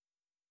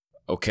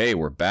Okay,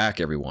 we're back,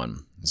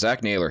 everyone.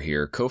 Zach Naylor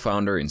here,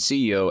 co-founder and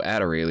CEO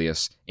at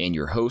Aurelius, and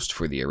your host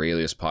for the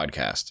Aurelius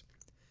podcast.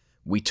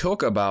 We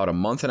took about a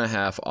month and a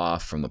half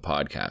off from the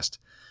podcast.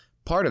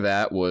 Part of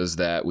that was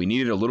that we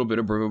needed a little bit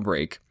of a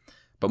break,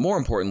 but more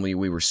importantly,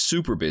 we were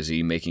super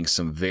busy making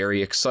some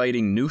very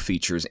exciting new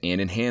features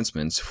and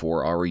enhancements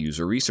for our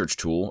user research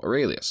tool,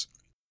 Aurelius.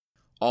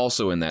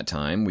 Also in that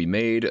time, we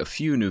made a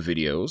few new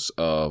videos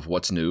of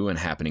what's new and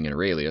happening in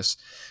Aurelius,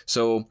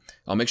 so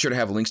I'll make sure to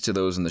have links to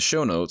those in the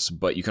show notes,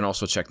 but you can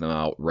also check them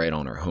out right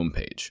on our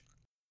homepage.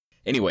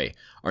 Anyway,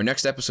 our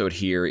next episode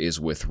here is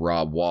with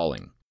Rob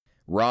Walling.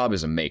 Rob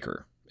is a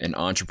maker, an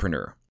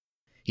entrepreneur.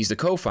 He's the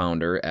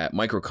co-founder at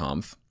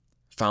Microconf,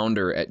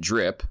 founder at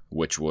Drip,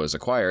 which was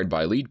acquired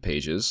by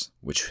Leadpages,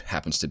 which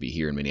happens to be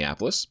here in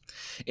Minneapolis,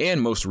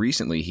 and most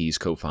recently he's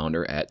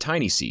co-founder at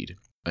TinySeed,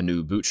 a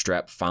new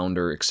bootstrap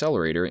founder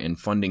accelerator and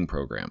funding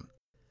program.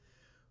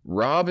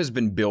 Rob has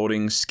been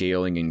building,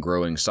 scaling, and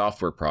growing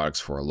software products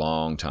for a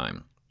long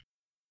time.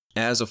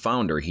 As a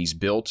founder, he's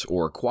built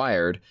or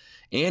acquired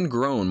and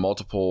grown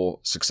multiple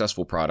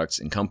successful products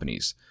and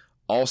companies,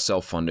 all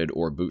self-funded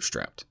or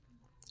bootstrapped.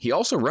 He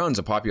also runs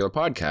a popular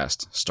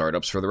podcast,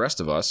 Startups for the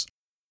Rest of Us,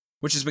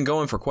 which has been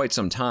going for quite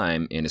some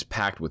time and is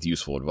packed with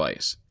useful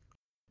advice.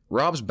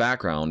 Rob's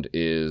background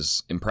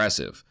is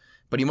impressive,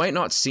 but he might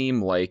not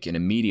seem like an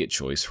immediate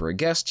choice for a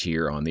guest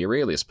here on the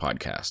Aurelius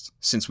podcast,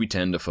 since we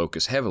tend to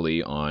focus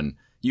heavily on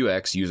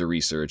UX, user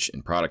research,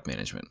 and product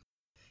management.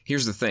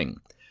 Here's the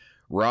thing.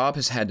 Rob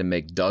has had to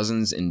make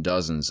dozens and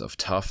dozens of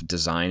tough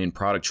design and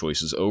product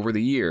choices over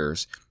the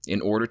years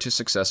in order to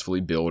successfully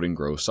build and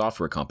grow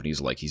software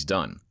companies like he's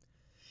done.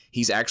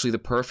 He's actually the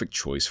perfect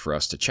choice for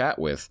us to chat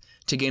with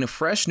to gain a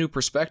fresh new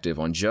perspective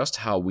on just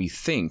how we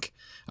think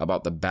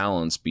about the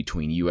balance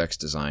between UX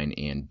design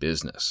and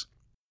business.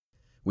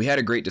 We had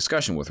a great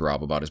discussion with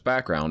Rob about his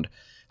background,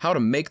 how to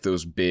make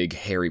those big,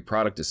 hairy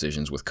product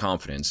decisions with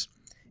confidence,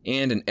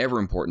 and an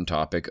ever-important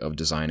topic of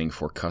designing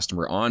for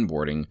customer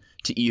onboarding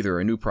to either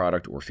a new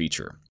product or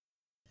feature.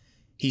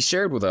 He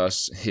shared with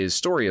us his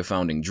story of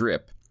founding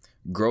Drip,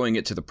 growing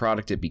it to the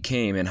product it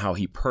became, and how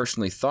he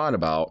personally thought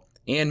about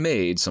and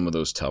made some of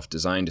those tough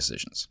design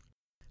decisions.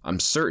 I'm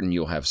certain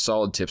you'll have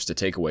solid tips to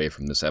take away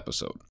from this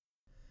episode.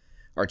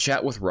 Our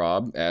chat with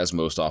Rob, as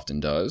most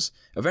often does,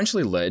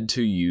 eventually led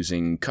to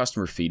using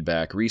customer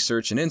feedback,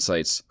 research, and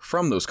insights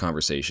from those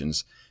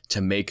conversations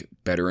to make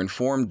better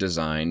informed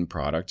design,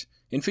 product,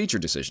 and feature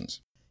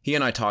decisions. He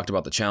and I talked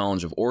about the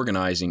challenge of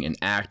organizing and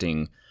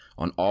acting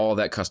on all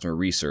that customer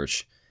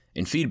research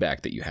and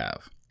feedback that you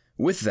have.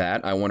 With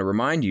that, I want to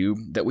remind you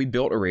that we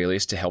built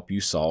Aurelius to help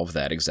you solve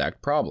that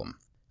exact problem.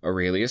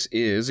 Aurelius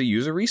is a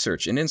user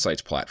research and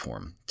insights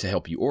platform to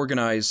help you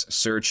organize,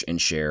 search,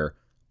 and share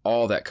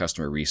all that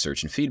customer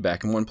research and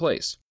feedback in one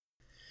place.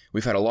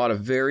 We've had a lot of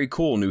very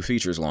cool new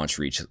features launched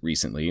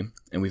recently,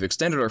 and we've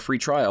extended our free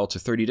trial to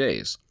 30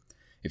 days.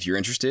 If you're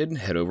interested,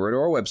 head over to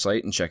our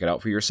website and check it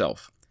out for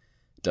yourself.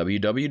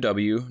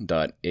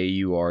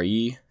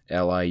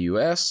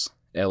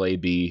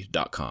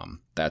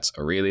 www.aureliuslab.com. That's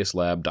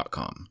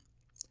aureliuslab.com.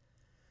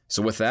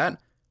 So with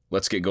that,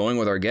 let's get going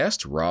with our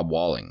guest, Rob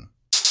Walling.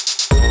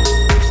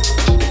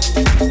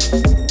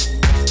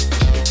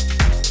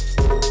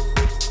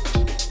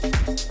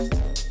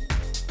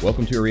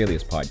 Welcome to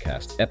Aurelius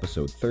Podcast,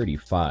 episode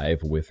 35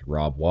 with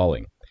Rob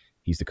Walling.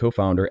 He's the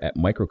co-founder at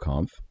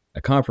Microconf,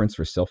 a conference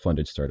for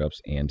self-funded startups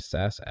and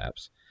SaaS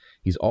apps.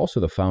 He's also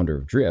the founder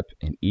of Drip,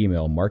 an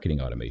email marketing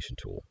automation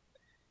tool.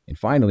 And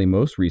finally,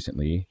 most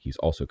recently, he's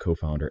also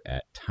co-founder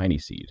at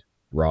TinySeed.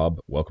 Rob,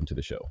 welcome to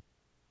the show.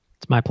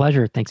 It's my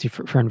pleasure. Thanks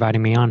for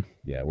inviting me on.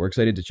 Yeah, we're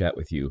excited to chat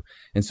with you.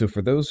 And so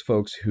for those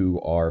folks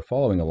who are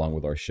following along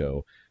with our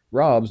show,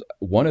 Rob's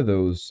one of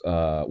those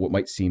what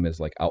might seem as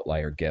like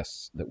outlier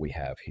guests that we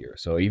have here.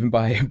 So even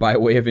by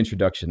way of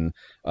introduction,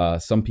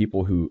 some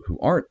people who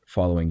aren't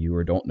following you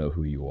or don't know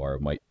who you are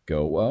might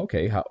go, well,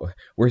 okay,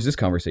 where's this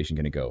conversation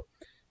going to go?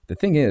 The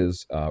thing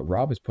is,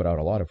 Rob has put out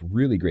a lot of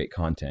really great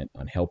content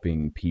on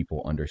helping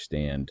people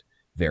understand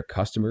their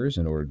customers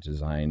in order to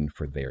design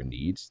for their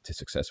needs to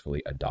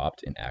successfully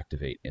adopt and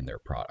activate in their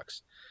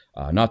products.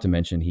 Not to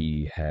mention,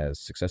 he has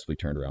successfully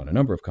turned around a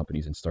number of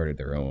companies and started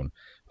their own.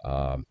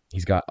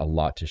 He's got a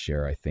lot to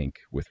share, I think,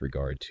 with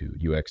regard to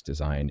UX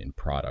design and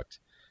product.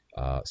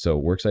 So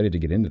we're excited to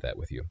get into that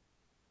with you.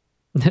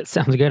 That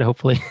sounds good.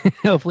 Hopefully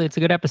it's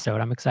a good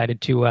episode. I'm excited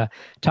to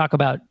talk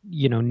about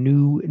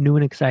new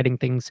and exciting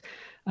things,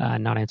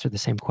 not answer the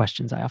same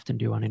questions I often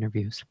do on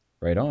interviews.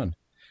 Right on.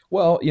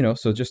 Well,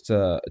 so just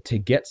to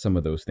get some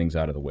of those things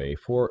out of the way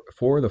for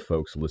the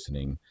folks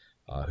listening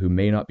who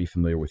may not be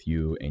familiar with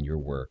you and your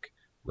work,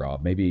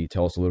 Rob, maybe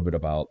tell us a little bit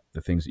about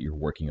the things that you're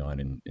working on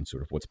and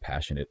sort of what's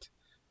passionate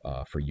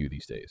for you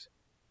these days.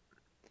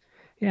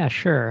 Yeah,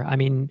 sure. I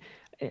mean,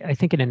 I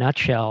think in a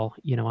nutshell,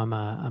 I'm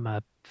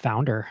a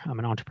founder, I'm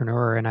an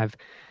entrepreneur, and I've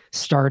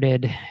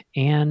started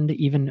and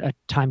even at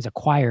times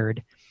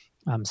acquired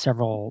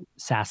several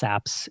SaaS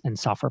apps and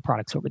software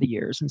products over the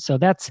years. And so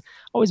that's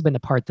always been the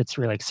part that's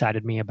really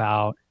excited me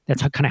about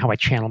that's kind of how I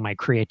channel my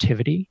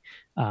creativity.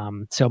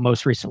 So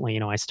most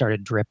recently, I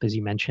started Drip, as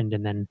you mentioned,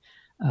 and then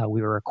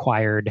we were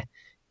acquired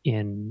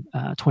in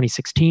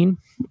 2016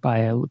 by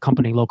a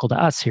company local to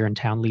us here in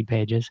town, Lead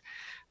Pages.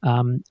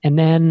 And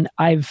then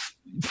I've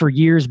for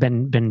years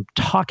been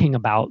talking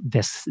about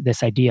this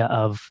idea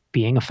of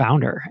being a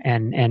founder,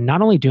 and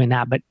not only doing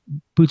that, but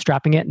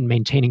bootstrapping it and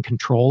maintaining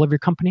control of your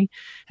company.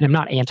 And I'm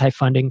not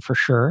anti-funding for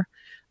sure,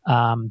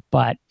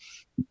 but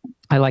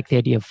I like the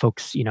idea of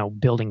folks,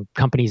 building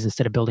companies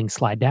instead of building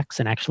slide decks,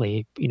 and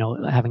actually,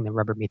 having the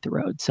rubber meet the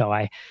road. So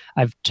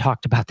I've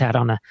talked about that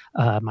on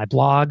my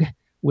blog,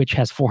 which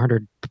has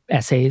 400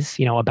 essays,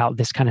 about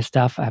this kind of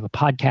stuff. I have a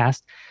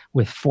podcast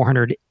with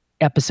 420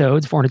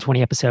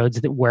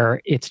 episodes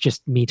where it's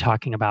just me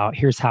talking about,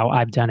 here's how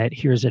I've done it,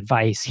 here's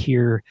advice,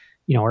 here,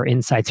 are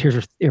insights,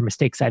 here's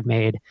mistakes I've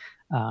made.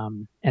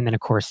 And then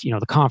of course,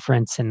 the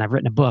conference, and I've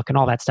written a book and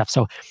all that stuff.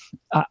 So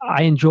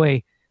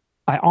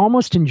I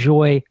almost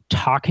enjoy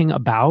talking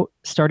about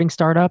starting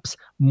startups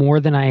more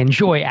than I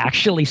enjoy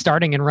actually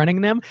starting and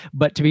running them.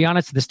 But to be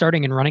honest, the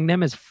starting and running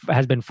them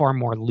has been far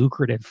more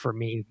lucrative for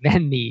me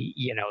than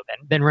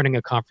than running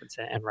a conference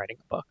and writing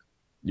a book.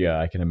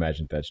 Yeah, I can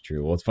imagine that's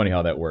true. Well, it's funny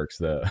how that works.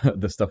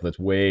 The stuff that's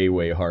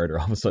way harder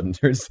all of a sudden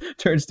turns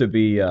out to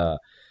be a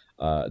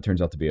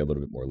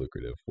little bit more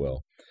lucrative.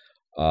 Well,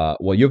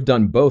 you've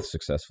done both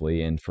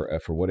successfully, and for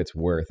what it's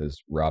worth, as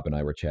Rob and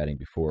I were chatting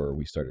before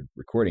we started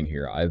recording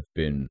here, I've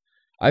been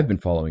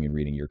following and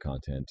reading your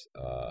content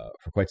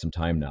for quite some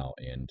time now,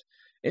 and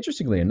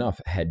interestingly enough,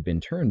 had been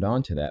turned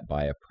on to that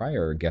by a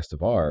prior guest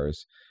of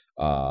ours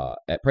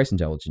at Price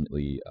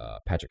Intelligently,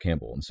 Patrick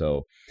Campbell, and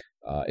so.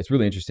 It's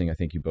really interesting. I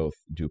think you both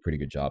do a pretty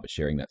good job at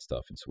sharing that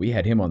stuff. And so we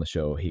had him on the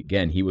show.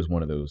 He was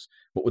one of those,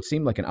 what would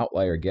seem like an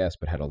outlier guest,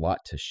 but had a lot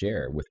to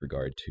share with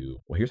regard to,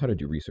 well, here's how to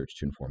do research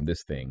to inform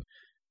this thing,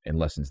 and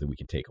lessons that we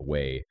can take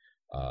away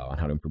on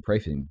how to improve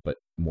pricing, but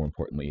more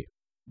importantly,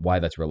 why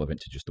that's relevant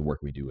to just the work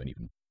we do and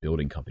even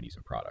building companies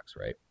and products,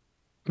 right?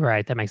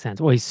 Right, that makes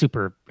sense. Well, he's a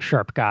super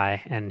sharp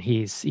guy, and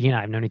he and I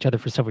have known each other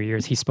for several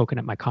years. He's spoken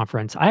at my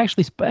conference. I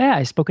actually,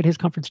 I spoke at his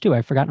conference too.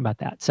 I've forgotten about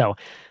that. So,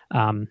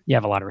 you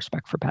have a lot of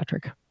respect for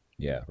Patrick.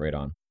 Yeah, right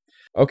on.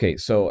 Okay,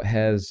 so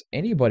has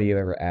anybody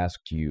ever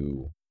asked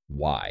you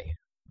why?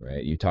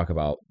 Right, you talk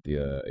about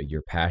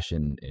your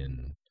passion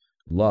and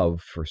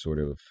love for sort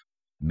of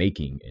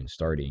making and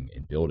starting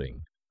and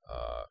building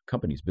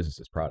companies,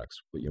 businesses,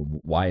 products.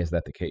 Why is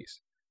that the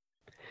case?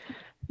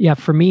 Yeah,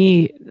 for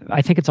me,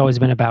 I think it's always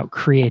been about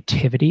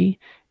creativity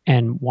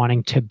and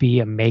wanting to be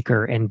a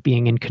maker and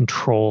being in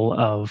control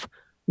of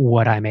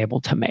what I'm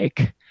able to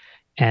make.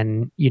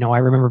 And, I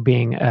remember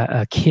being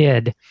a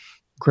kid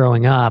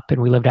growing up,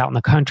 and we lived out in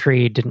the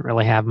country, didn't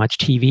really have much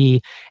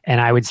TV.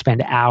 And I would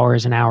spend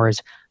hours and hours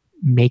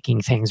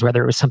making things,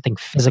 whether it was something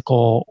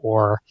physical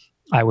or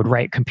I would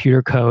write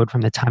computer code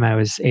from the time I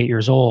was 8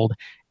 years old.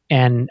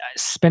 And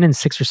spending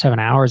 6 or 7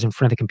 hours in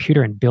front of the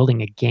computer and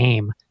building a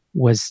game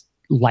was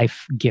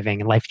life-giving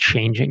and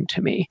life-changing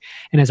to me.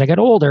 And as I got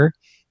older,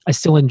 I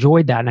still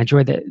enjoyed that, and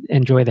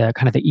enjoy the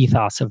kind of the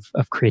ethos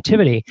of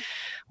creativity.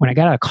 When I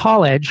got out of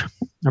college,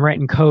 I'm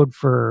writing code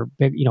for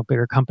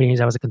bigger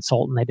companies. I was a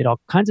consultant. I did all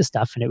kinds of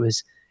stuff, and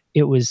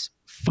it was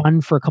fun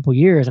for a couple of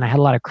years, and I had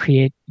a lot of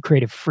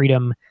creative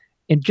freedom,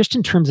 and just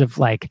in terms of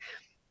like,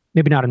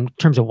 maybe not in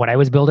terms of what I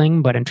was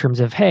building, but in terms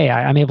of, hey,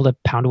 I'm able to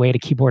pound away at a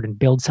keyboard and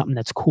build something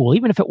that's cool,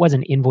 even if it was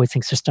an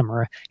invoicing system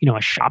or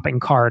a shopping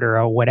cart or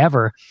a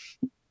whatever.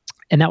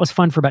 And that was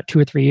fun for about 2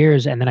 or 3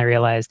 years. And then I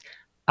realized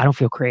I don't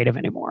feel creative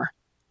anymore.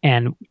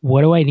 And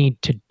what do I need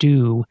to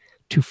do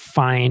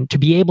to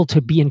be able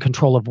to be in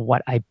control of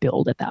what I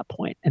build at that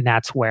point? And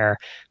that's where,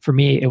 for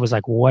me, it was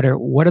like, what are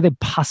the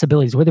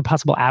possibilities? What are the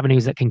possible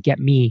avenues that can get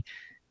me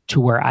to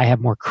where I have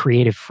more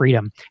creative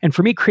freedom? And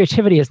for me,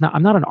 creativity is not,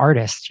 I'm not an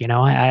artist,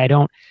 I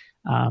don't,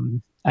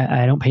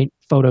 I don't paint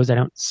photos, I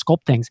don't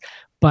sculpt things,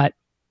 but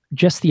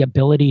just the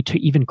ability to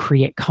even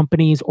create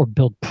companies or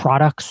build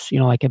products,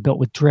 like I built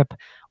with Drip,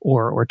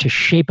 or to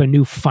shape a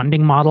new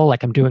funding model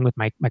like I'm doing with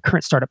my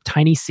current startup,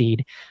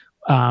 TinySeed,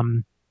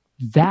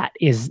 that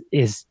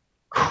is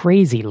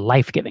crazy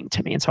life-giving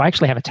to me. And so I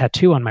actually have a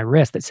tattoo on my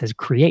wrist that says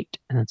 "Create,"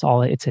 and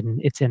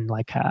it's in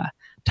like a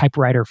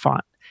typewriter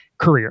font,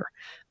 career.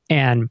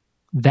 And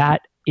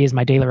that is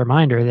my daily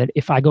reminder that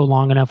if I go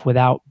long enough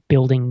without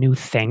building new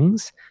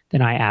things,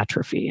 then I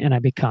atrophy and I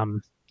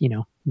become,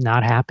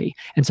 not happy.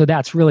 And so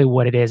that's really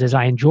what it is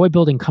I enjoy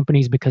building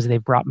companies because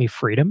they've brought me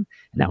freedom.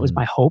 And that was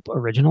my hope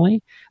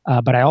originally.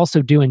 But I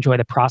also do enjoy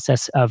the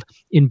process of,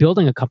 in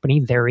building a company,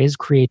 there is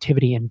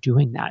creativity in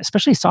doing that,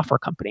 especially a software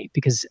company,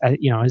 because,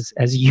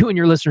 as you and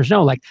your listeners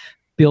know, like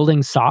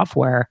building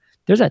software,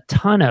 there's a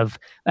ton of,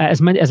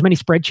 as many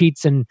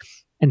spreadsheets and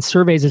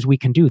surveys as we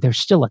can do, there's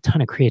still a ton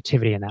of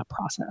creativity in that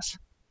process.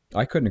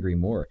 I couldn't agree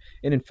more.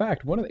 And in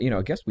fact, one of the,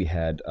 I guess we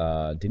had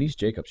Denise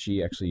Jacobs.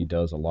 She actually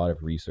does a lot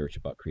of research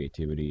about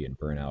creativity and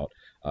burnout.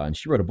 And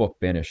she wrote a book,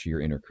 Banish Your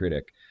Inner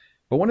Critic.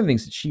 But one of the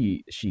things that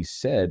she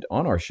said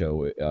on our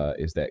show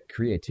is that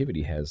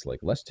creativity has like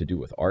less to do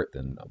with art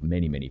than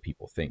many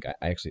people think. I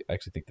actually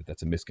think that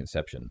that's a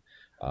misconception.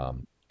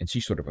 And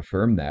she sort of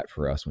affirmed that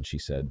for us when she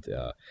said,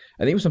 I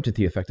think it was something to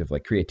the effect of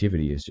like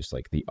creativity is just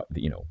like the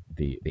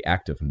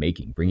act of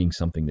making, bringing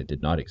something that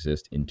did not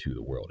exist into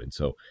the world. And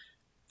so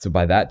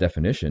by that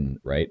definition,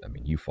 right? I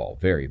mean, you fall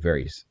very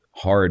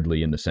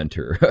hardly in the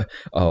center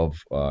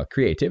of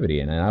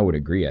creativity, and I would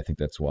agree. I think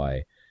that's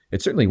why.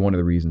 It's certainly one of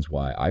the reasons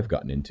why I've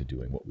gotten into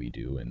doing what we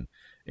do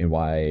and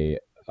why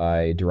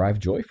I derive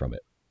joy from it.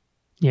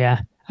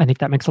 Yeah, I think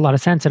that makes a lot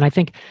of sense. And I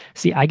think,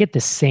 see, I get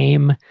the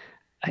same,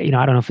 I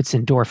don't know if it's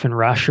endorphin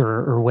rush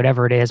or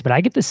whatever it is, but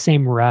I get the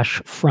same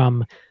rush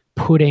from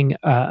putting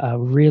a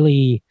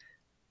really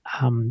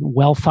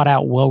well thought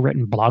out, well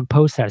written blog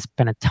post that I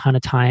spent a ton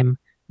of time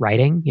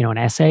writing, an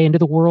essay into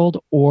the world,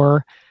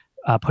 or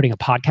putting a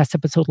podcast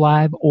episode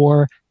live,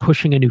 or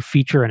pushing a new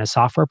feature in a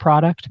software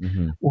product,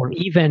 or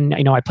even,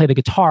 I play the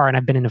guitar and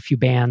I've been in a few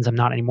bands. I'm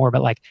not anymore,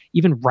 but like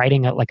even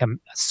writing a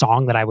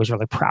song that I was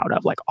really proud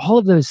of, like all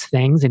of those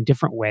things in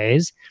different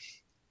ways,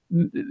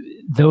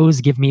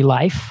 those give me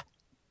life.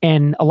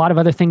 And a lot of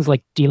other things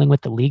like dealing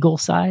with the legal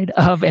side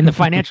of and the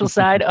financial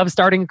side of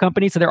starting a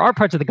company. So there are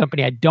parts of the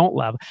company I don't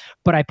love,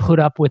 but I put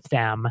up with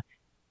them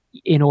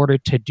in order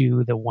to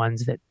do the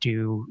ones that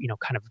do,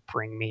 kind of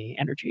bring me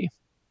energy.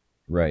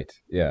 Right.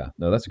 Yeah.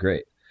 No, that's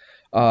great.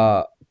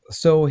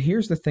 So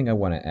here's the thing I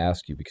want to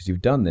ask you, because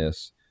you've done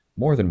this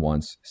more than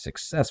once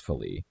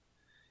successfully.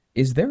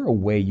 Is there a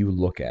way you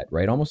look at,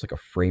 right, almost like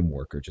a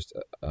framework or just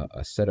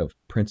a set of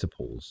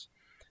principles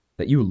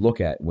that you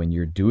look at when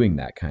you're doing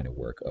that kind of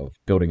work of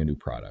building a new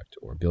product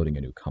or building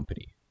a new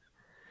company?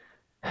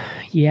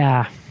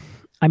 Yeah.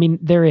 I mean,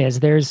 there's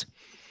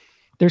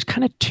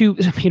kind of two,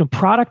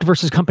 product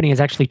versus company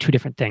is actually two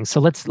different things. So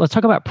let's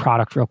talk about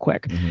product real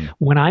quick.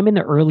 When I'm in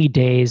the early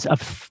days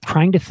of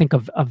trying to think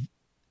of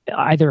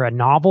either a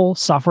novel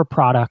software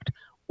product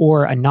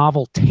or a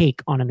novel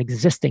take on an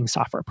existing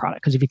software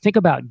product, because if you think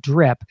about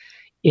Drip,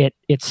 it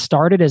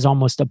started as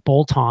almost a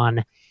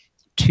bolt-on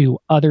to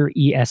other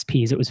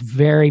ESPs. It was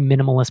very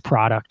minimalist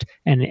product,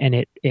 and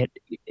it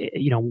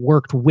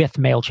worked with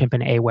MailChimp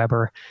and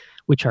Aweber,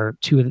 which are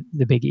two of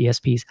the big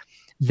ESPs.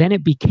 Then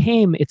it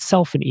became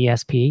itself an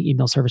ESP,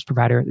 email service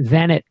provider.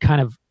 Then it kind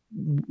of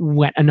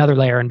went another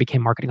layer and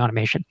became marketing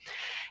automation.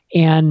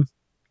 And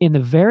in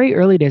the very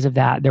early days of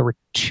that, there were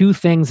two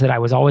things that I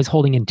was always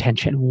holding in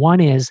tension.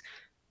 One is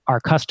our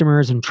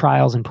customers and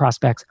trials and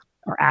prospects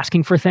are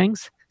asking for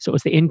things. So it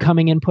was the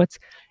incoming inputs.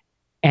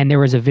 And there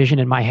was a vision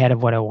in my head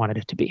of what I wanted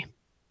it to be.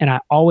 And I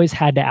always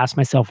had to ask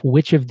myself,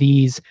 which of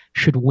these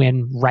should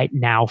win right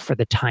now for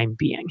the time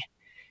being?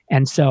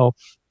 And so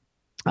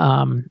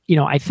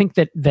I think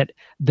that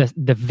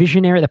the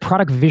visionary, the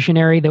product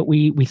visionary that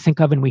we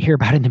think of and we hear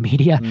about in the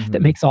media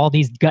that makes all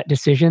these gut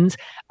decisions,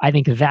 I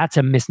think that's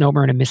a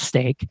misnomer and a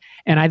mistake.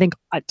 And I think,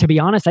 to be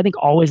honest, I think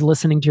always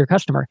listening to your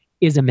customer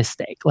is a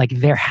mistake. Like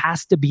there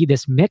has to be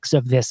this mix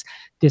of this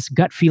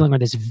gut feeling or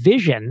this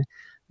vision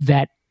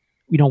that,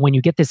 when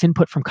you get this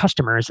input from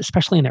customers,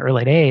 especially in the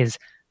early days,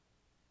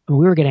 we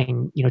were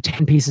getting,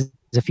 10 pieces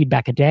of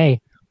feedback a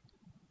day.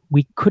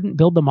 We couldn't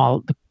build them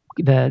all.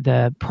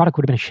 The product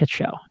would have been a shit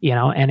show,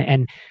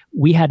 and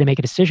we had to make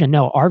a decision.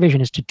 No, our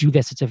vision is to do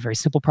this. It's a very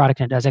simple product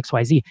and it does X,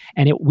 Y, Z.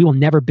 And we will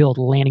never build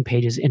landing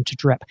pages into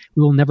Drip.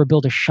 We will never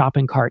build a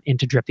shopping cart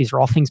into Drip. These are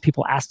all things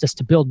people asked us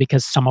to build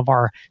because some of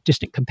our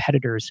distant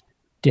competitors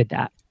did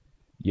that.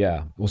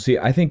 Yeah. Well, see,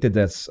 I think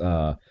that's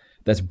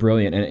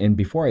brilliant. And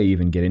before I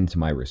even get into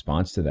my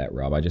response to that,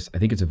 Rob, I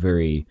think it's a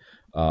very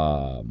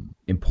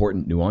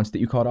important nuance that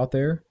you called out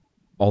there.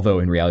 Although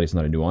in reality, it's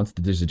not a nuance.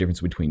 There's a difference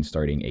between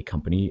starting a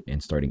company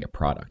and starting a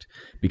product.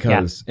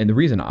 And the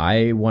reason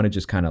I want to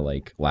just kind of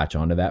like latch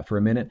onto that for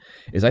a minute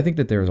is I think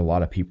that there's a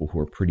lot of people who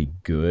are pretty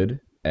good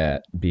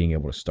at being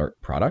able to start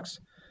products,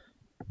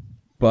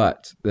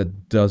 but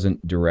that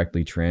doesn't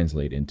directly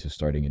translate into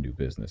starting a new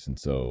business. And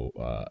so,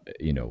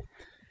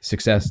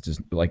 success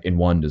in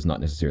one does not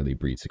necessarily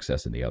breed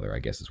success in the other, I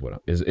guess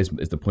is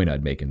the point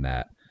I'd make in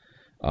that.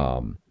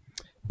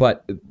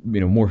 But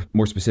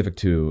more specific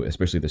to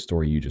especially the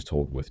story you just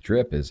told with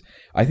Drip is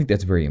I think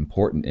that's very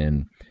important,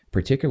 and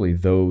particularly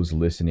those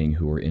listening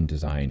who are in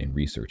design and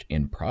research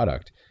and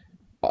product.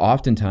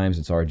 Oftentimes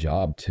it's our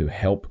job to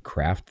help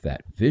craft that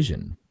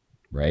vision,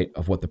 right,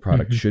 of what the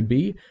product should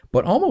be,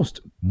 but almost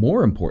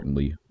more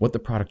importantly, what the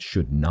product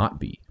should not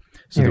be,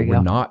 so that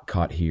we're not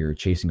caught here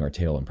chasing our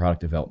tail in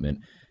product development,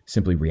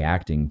 simply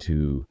reacting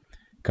to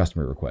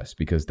customer requests,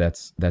 because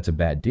that's a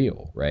bad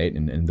deal, right?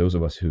 And those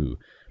of us who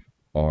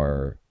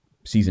are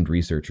seasoned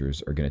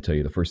researchers are going to tell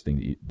you the first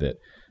thing that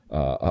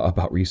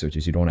about research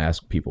is you don't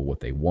ask people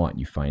what they want.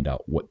 You find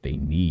out what they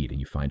need, and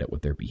you find out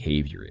what their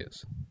behavior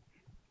is.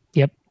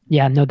 Yep.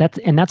 Yeah. No. That's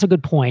a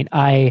good point.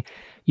 So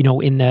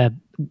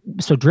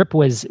Drip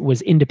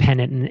was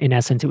independent in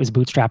essence. It was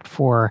bootstrapped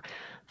for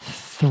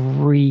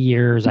 3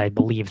 years, I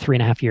believe,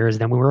 3.5 years.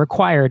 Then we were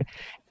acquired,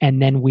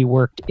 and then we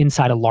worked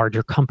inside a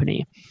larger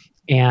company.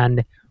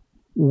 And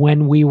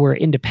when we were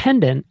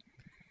independent,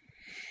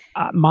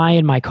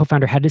 my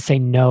co-founder had to say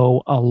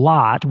no a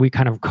lot. We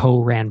kind of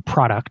co-ran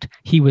product.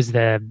 He was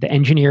the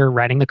engineer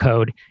writing the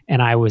code,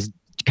 and I was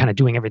kind of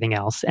doing everything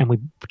else. And we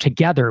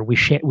together we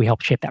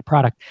helped shape that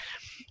product.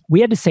 We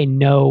had to say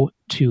no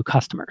to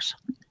customers,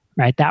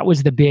 right? That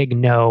was the big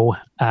no.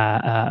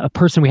 A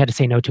person we had to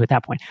say no to at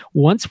that point.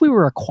 Once we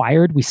were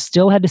acquired, we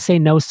still had to say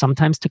no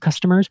sometimes to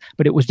customers,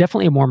 but it was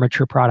definitely a more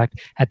mature product.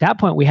 At that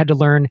point, we had to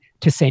learn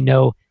to say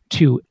no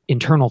to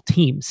internal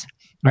teams.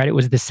 Right, it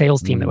was the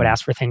sales team that would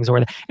ask for things,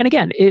 and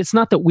again, it's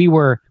not that we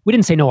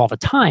didn't say no all the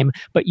time,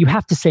 but you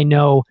have to say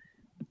no.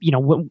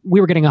 We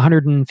were getting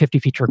 150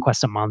 feature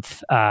requests a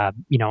month.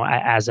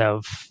 As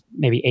of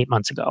maybe 8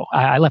 months ago,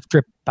 I left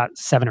Drip about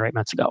 7 or 8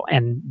 months ago,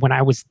 and when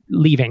I was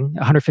leaving,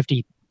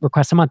 150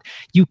 requests a month,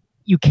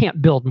 you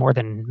can't build more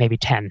than maybe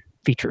 10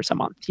 features a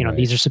month. Right.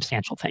 These are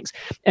substantial things,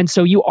 and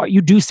so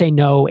you do say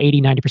no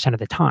 80-90% of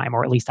the time,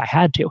 or at least I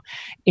had to,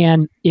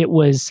 and it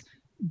was.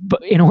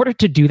 But in order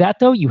to do that,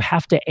 though, you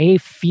have to A,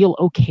 feel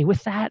okay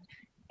with that,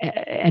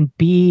 and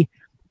B,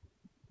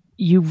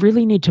 you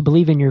really need to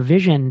believe in your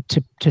vision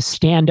to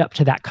stand up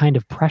to that kind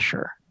of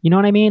pressure. You know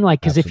what I mean? Like,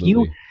 because if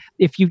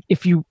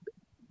you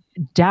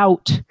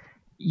doubt,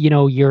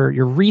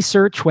 your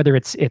research, whether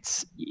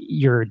it's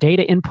your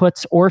data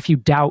inputs, or if you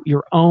doubt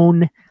your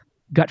own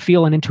gut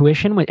feel and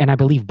intuition, and I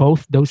believe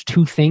both those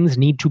two things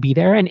need to be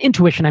there. And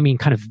intuition, I mean,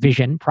 kind of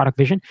vision, product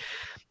vision.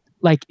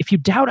 Like, if you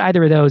doubt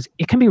either of those,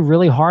 it can be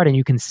really hard, and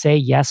you can say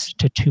yes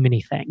to too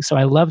many things. So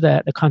I love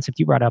the concept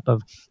you brought up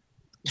of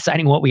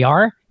deciding what we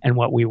are and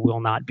what we will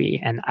not be.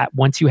 And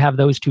once you have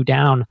those two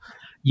down,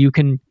 you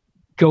can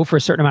go for a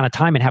certain amount of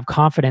time and have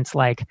confidence,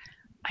 like,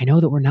 I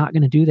know that we're not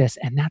going to do this,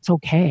 and that's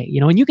okay.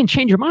 And you can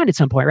change your mind at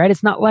some point, right?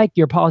 It's not like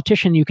you're a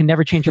politician, you can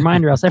never change your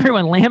mind or else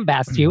everyone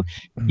lambasts you.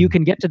 You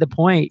can get to the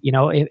point,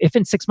 if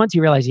in 6 months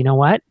you realize, you know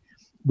what,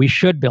 we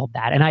should build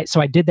that. And I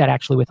did that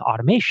actually with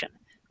automation.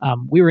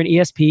 We were an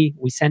ESP.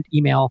 We sent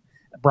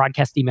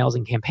broadcast emails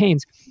and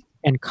campaigns,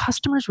 and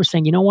customers were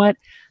saying, you know what?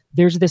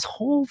 There's this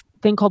whole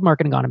thing called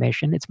marketing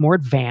automation. It's more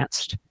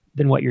advanced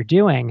than what you're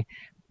doing,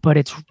 but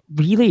it's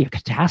really a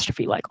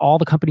catastrophe. Like, all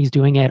the companies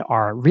doing it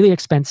are really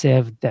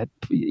expensive. The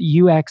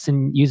UX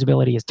and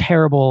usability is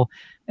terrible,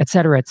 et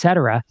cetera, et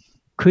cetera.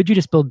 Could you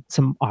just build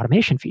some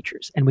automation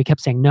features? And we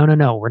kept saying,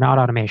 no, we're not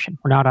automation.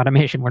 We're not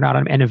automation. We're not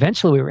automation. And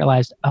eventually we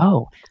realized,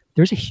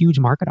 there's a huge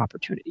market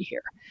opportunity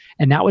here.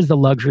 And that was the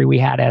luxury we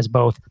had as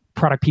both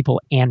product people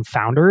and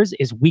founders,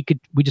 is we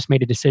just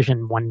made a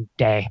decision one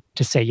day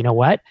to say, you know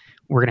what,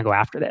 we're going to go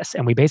after this.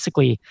 And we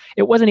basically,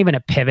 it wasn't even a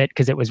pivot,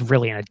 because it was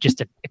really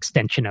just an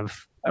extension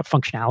of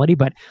functionality,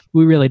 but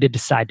we really did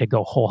decide to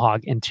go whole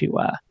hog into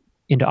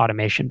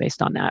automation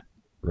based on that.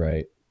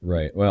 Right.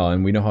 Well,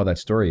 and we know how that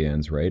story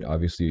ends, right?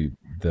 Obviously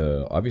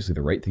the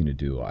right thing to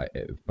do, I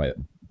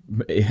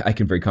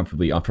can very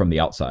comfortably from the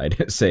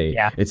outside say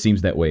it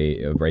seems that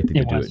way, right thing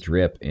to do at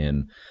Drip.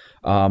 And,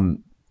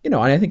 and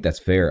I think that's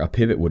fair. A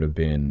pivot would have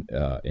been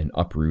an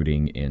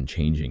uprooting and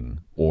changing,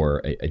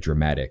 or a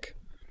dramatic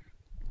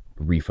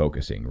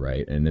refocusing,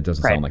 right? And it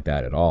doesn't sound like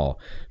that at all.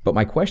 But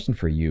my question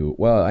for you,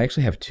 well, I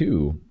actually have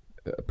two,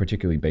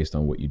 particularly based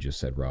on what you just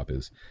said, Rob,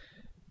 is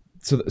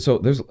so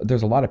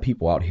there's a lot of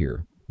people out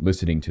here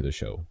listening to the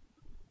show,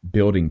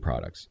 building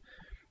products,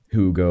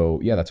 who go,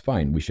 yeah, that's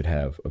fine. We should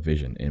have a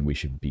vision and we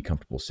should be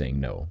comfortable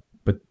saying no.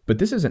 But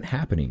this isn't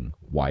happening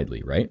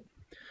widely, right?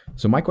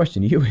 So my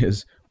question to you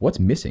is, what's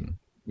missing?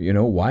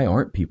 Why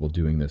aren't people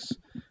doing this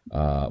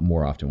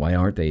more often? Why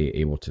aren't they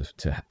able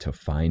to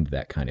find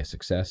that kind of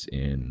success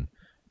in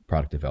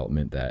product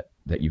development that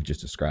you've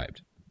just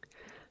described?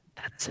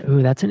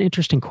 That's an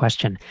interesting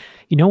question.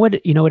 You know what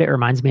it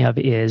reminds me of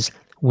is,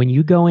 when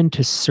you go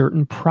into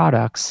certain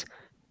products,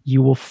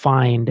 you will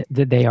find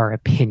that they are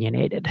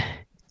opinionated.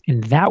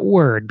 And that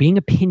word, being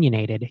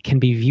opinionated, can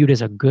be viewed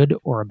as a good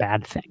or a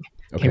bad thing.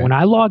 Okay. When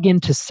I log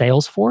into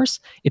Salesforce,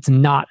 it's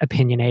not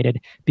opinionated,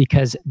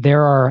 because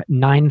there are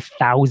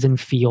 9,000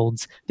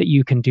 fields that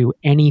you can do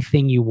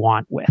anything you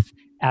want with.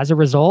 As a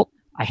result,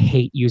 I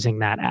hate using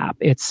that app.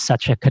 It's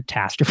such a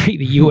catastrophe.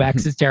 The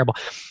UX is terrible.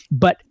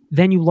 But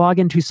then you log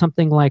into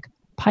something like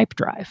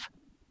Pipedrive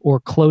or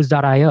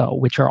Close.io,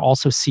 which are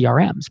also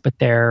CRMs, but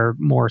they're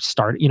more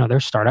they're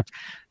startups.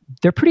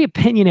 They're pretty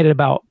opinionated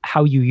about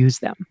how you use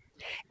them.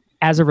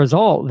 As a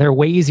result, they're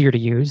way easier to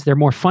use. They're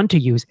more fun to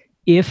use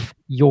if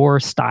your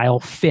style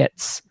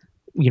fits,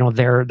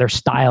 their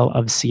style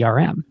of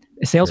CRM.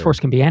 Salesforce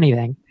can be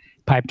anything.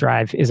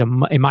 Pipedrive is,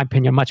 in my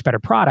opinion, a much better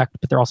product,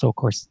 but they're also, of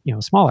course,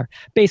 smaller.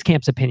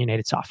 Basecamp's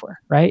opinionated software,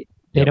 right?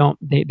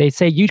 They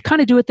say you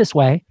kind of do it this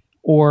way,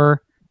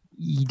 or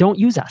you don't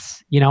use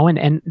us,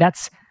 and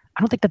that's,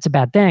 I don't think that's a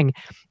bad thing.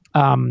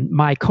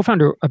 My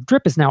co-founder of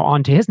Drip is now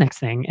on to his next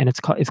thing, and it's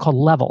called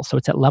Level. So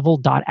it's at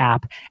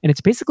level.app, and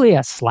it's basically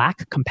a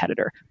Slack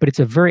competitor, but it's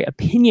a very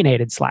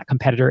opinionated Slack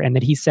competitor. And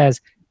that he says,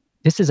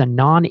 this is a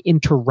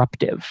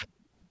non-interruptive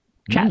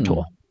chat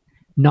tool.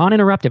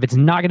 Non-interruptive. It's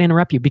not going to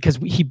interrupt you, because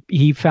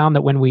he found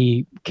that when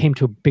we came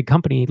to a big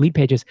company, Lead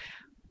Pages,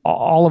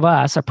 all of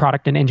us, a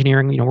product and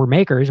engineering, we're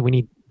makers. We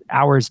need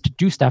hours to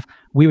do stuff,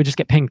 we would just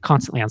get pinged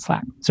constantly on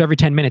Slack. So every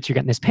 10 minutes you're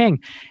getting this ping.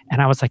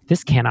 And I was like,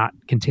 this cannot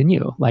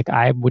continue. Like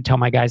I would tell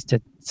my guys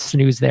to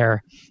snooze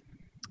their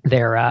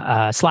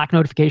Slack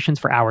notifications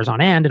for hours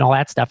on end and all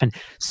that stuff. And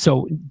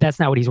so that's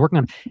not what he's working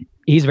on.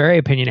 He's very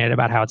opinionated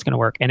about how it's going to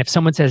work. And if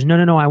someone says,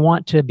 no, I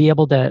want to be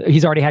able to,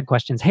 he's already had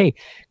questions. Hey,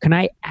 can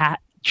I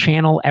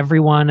channel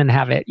everyone and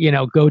have it,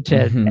 go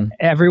to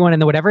everyone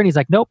and the whatever? And he's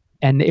like, nope.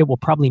 And it will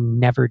probably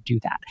never do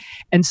that.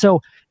 And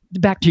so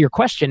back to your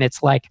question,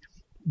 it's like,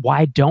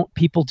 why don't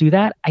people do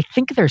that? I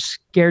think they're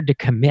scared to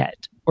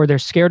commit, or they're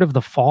scared of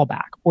the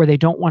fallback, or they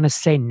don't want to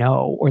say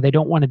no, or they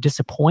don't want to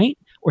disappoint,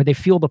 or they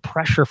feel the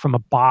pressure from a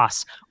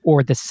boss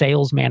or the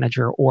sales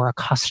manager or a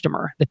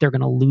customer that they're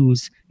going to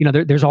lose.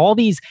 There's all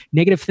these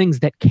negative things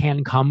that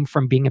can come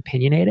from being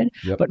opinionated.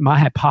 Yep. But my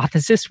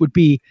hypothesis would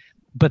be,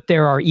 but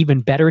there are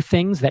even better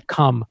things that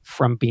come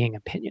from being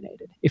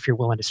opinionated if you're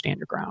willing to stand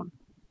your ground.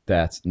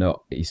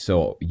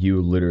 So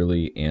you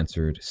literally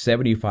answered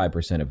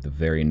 75% of the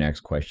very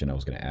next question I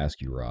was going to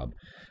ask you, Rob,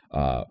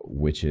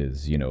 which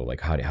is,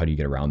 how do you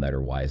get around that,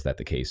 or why is that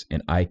the case?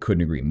 And I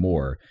couldn't agree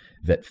more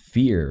that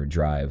fear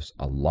drives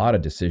a lot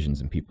of decisions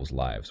in people's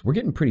lives. We're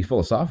getting pretty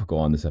philosophical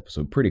on this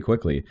episode pretty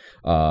quickly,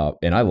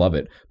 and I love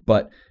it.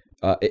 But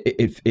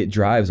it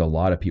drives a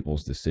lot of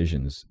people's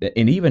decisions,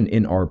 and even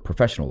in our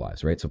professional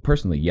lives, right? So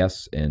personally,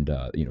 yes, and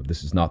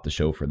this is not the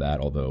show for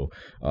that. Although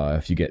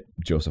if you get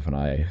Joseph and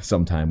I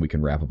sometime, we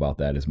can rap about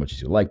that as much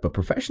as you like. But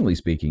professionally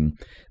speaking,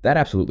 that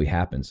absolutely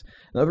happens.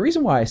 Now, the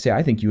reason why I say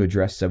I think you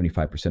address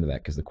 75% of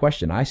that, because the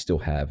question I still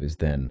have is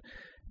then,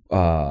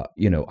 how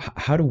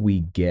do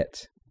we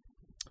get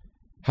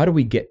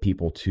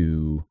people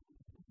to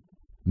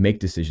make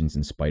decisions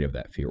in spite of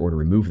that fear, or to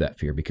remove that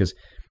fear? Because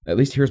at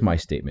least here's my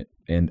statement,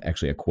 and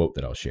actually a quote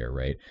that I'll share,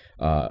 right?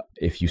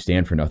 If you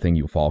stand for nothing,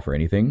 you'll fall for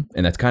anything.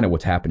 And that's kind of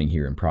what's happening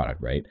here in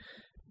product, right?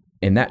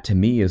 And that to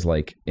me is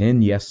like,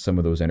 and yes, some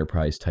of those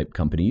enterprise type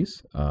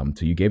companies,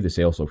 so you gave the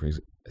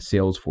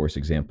Salesforce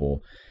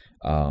example,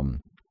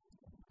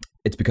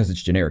 it's because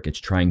it's generic. It's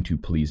trying to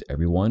please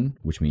everyone,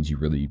 which means you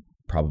really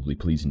probably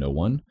please no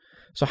one.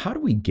 So how do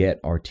we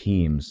get our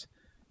teams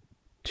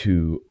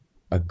to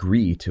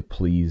agree to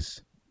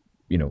please,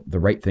 the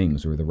right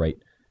things or the right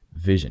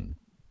vision?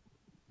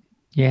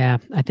 Yeah,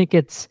 I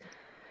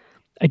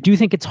do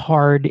think it's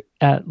hard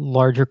at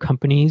larger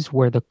companies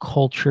where the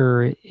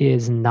culture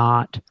is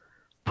not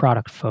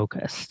product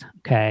focused.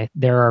 Okay.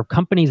 There are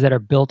companies that are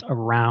built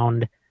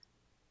around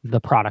the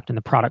product, and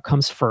the product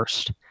comes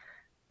first.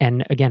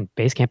 And again,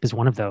 Basecamp is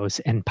one of those,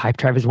 and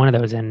Pipedrive is one of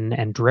those,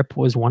 and Drip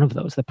was one of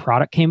those. The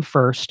product came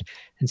first.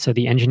 And so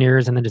the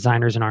engineers and the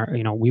designers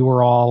and we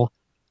were all,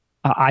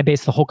 I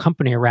based the whole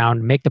company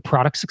around make the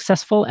product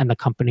successful and the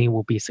company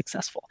will be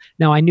successful.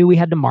 Now, I knew we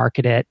had to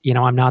market it.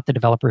 I'm not the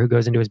developer who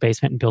goes into his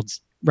basement and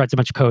writes a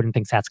bunch of code and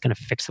thinks that's going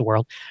to fix the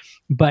world.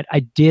 But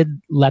I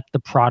did let the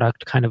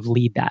product kind of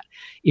lead that.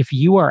 If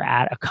you are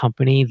at a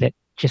company that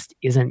just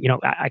isn't,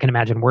 I can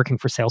imagine working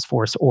for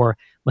Salesforce, or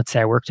let's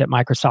say I worked at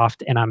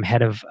Microsoft and I'm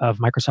head of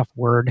Microsoft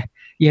Word.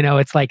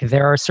 It's like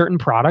there are certain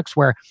products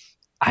where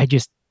I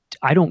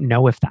don't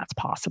know if that's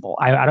possible.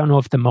 I don't know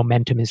if the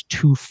momentum is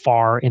too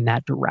far in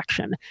that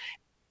direction.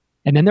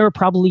 And then there are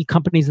probably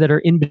companies that are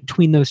in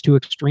between those two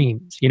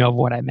extremes, of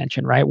what I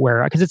mentioned, right?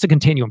 Because it's a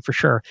continuum for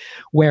sure,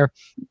 where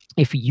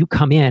if you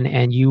come in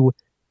and you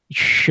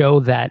show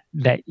that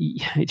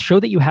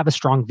you have a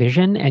strong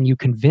vision, and you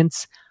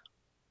convince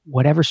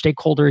whatever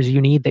stakeholders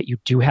you need that you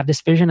do have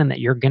this vision, and that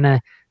you're gonna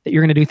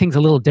do things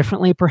a little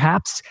differently,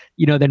 perhaps,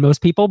 than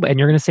most people, and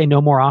you're gonna say no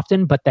more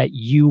often, but that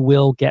you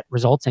will get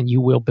results and you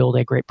will build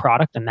a great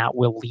product, and that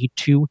will lead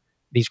to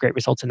these great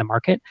results in the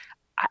market.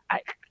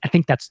 I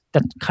think that's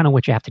kind of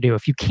what you have to do.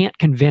 If you can't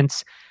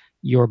convince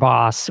your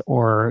boss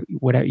or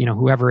whatever,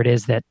 whoever it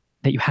is that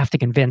you have to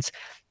convince,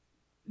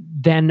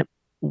 then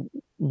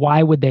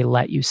why would they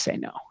let you say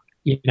no?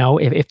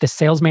 If the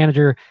sales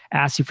manager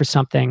asks you for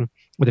something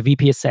with a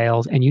VP of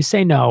sales and you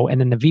say no, and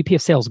then the VP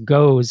of sales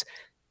goes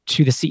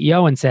to the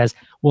CEO and says,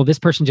 well, this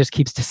person just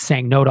keeps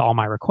saying no to all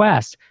my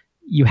requests,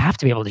 you have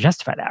to be able to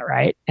justify that,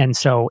 right? And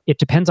so it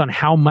depends on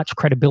how much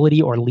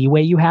credibility or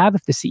leeway you have.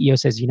 If the CEO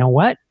says, you know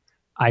what,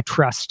 I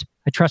trust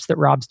that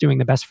Rob's doing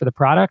the best for the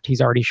product,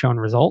 he's already shown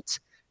results,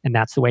 and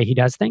that's the way he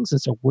does things, and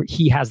so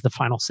he has the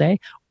final say.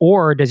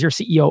 Or does your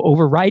CEO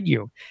override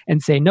you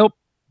and say, nope,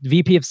 the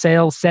VP of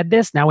sales said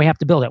this, now we have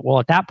to build it? Well,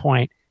 at that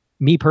point,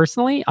 me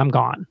personally, I'm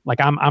gone. Like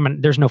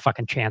there's no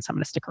fucking chance I'm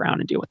going to stick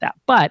around and deal with that.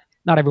 But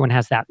not everyone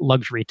has that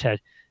luxury to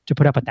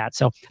put up with that.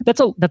 So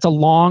that's a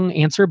long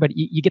answer, but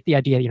you get the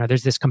idea.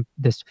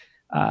 There's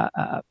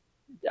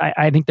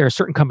I think there are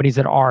certain companies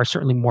that are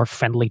certainly more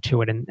friendly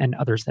to it, and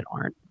others that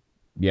aren't.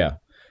 Yeah,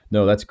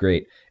 no, that's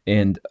great.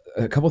 And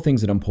a couple of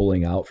things that I'm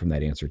pulling out from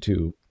that answer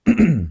too.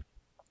 You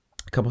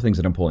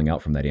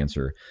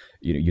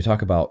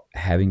talk about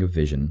having a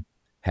vision,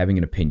 having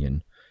an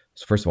opinion.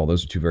 So first of all,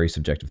 those are two very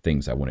subjective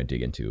things I want to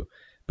dig into.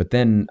 But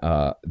then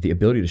the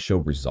ability to show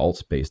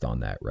results based on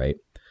that, right?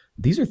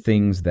 These are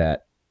things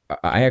that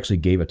I actually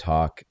gave a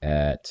talk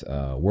at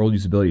World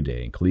Usability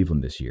Day in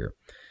Cleveland this year.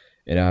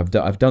 And I've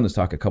done this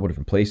talk a couple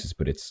different places,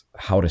 but it's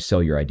how to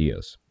sell your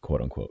ideas,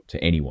 quote unquote,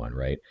 to anyone,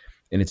 right?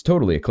 And it's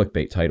totally a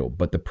clickbait title,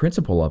 but the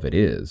principle of it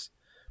is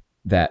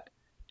that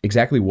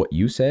exactly what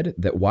you said,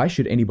 that why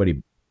should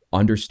anybody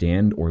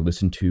understand or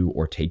listen to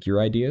or take your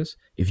ideas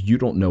if you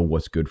don't know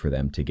what's good for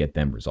them to get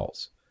them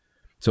results?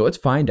 So it's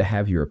fine to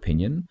have your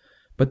opinion,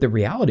 but the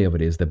reality of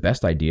it is the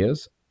best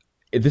ideas,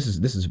 this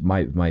is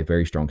my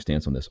very strong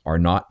stance on this, are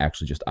not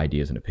actually just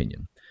ideas and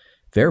opinion.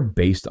 They're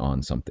based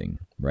on something,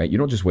 right? You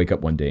don't just wake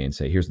up one day and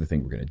say, here's the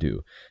thing we're going to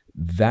do.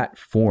 That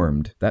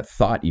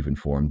thought even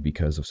formed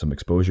because of some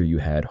exposure you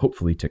had,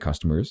 hopefully to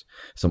customers,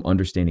 some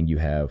understanding you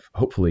have,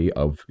 hopefully,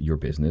 of your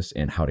business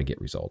and how to get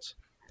results.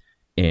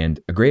 And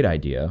a great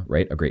idea,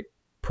 right? A great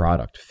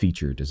product,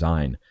 feature,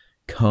 design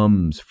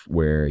comes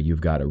where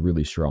you've got a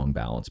really strong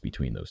balance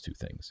between those two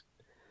things.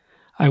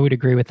 I would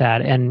agree with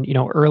that. And,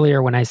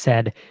 earlier when I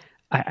said,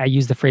 I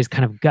used the phrase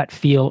kind of gut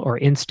feel or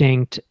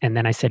instinct, and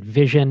then I said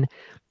vision.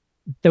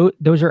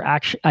 Those are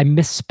actually, I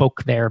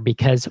misspoke there,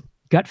 because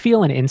gut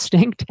feel and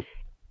instinct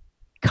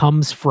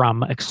comes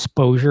from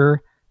exposure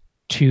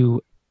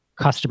to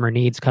customer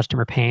needs,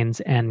 customer pains,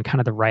 and kind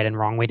of the right and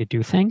wrong way to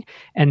do thing.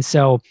 And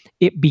so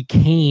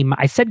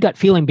I said gut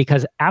feeling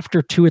because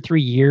after 2 or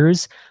 3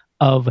 years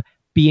of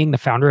being the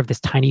founder of this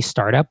tiny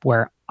startup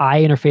where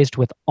I interfaced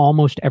with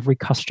almost every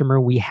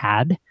customer we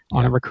had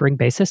on a recurring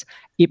basis,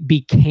 it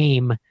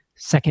became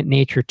second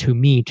nature to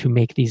me to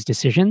make these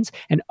decisions.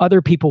 And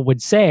other people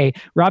would say,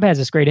 Rob has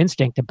this great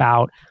instinct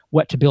about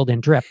what to build in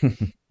Drip.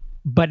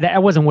 But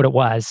that wasn't what it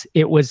was.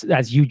 It was,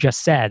 as you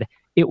just said,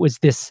 it was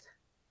this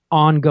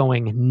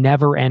ongoing,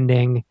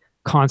 never-ending,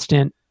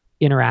 constant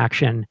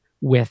interaction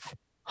with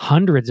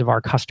hundreds of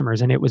our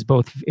customers. And it was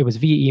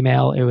via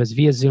email, it was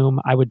via Zoom.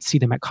 I would see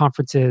them at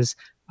conferences.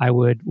 I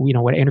would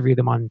interview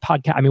them on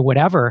podcast. I mean,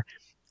 whatever.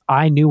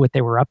 I knew what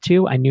they were up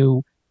to. I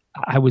knew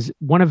I was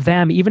one of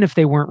them, even if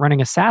they weren't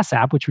running a SaaS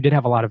app, which we did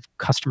have a lot of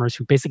customers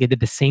who basically did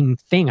the same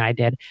thing I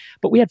did.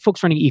 But we had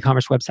folks running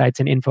e-commerce websites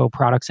and info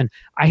products, and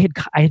I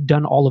had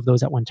done all of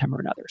those at one time or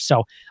another.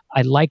 So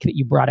I like that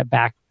you brought it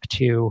back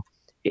to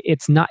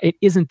it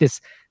isn't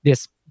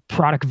this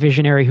product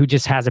visionary who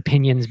just has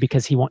opinions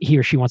because he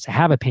or she wants to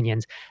have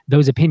opinions.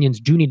 Those opinions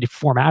do need to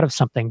form out of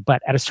something,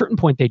 but at a certain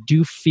point, they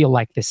do feel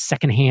like this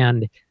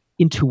secondhand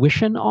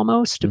intuition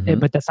almost.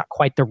 But that's not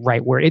quite the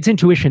right word. It's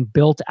intuition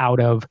built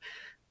out of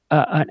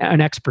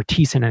an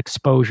expertise and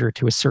exposure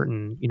to a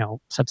certain,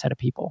 subset of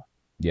people.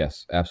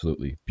 Yes,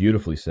 absolutely.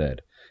 Beautifully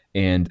said.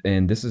 And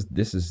this is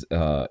this is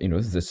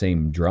the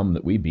same drum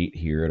that we beat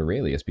here at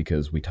Aurelius,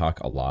 because we talk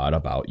a lot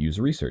about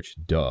user research.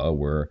 Duh,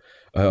 we're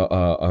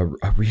a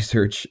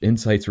research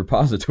insights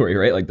repository,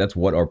 right? Like that's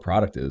what our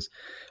product is.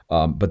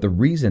 But the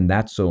reason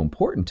that's so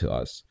important to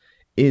us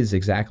is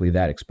exactly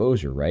that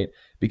exposure, right?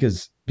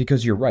 Because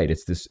you're right.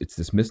 It's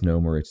this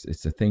misnomer.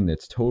 It's a thing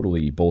that's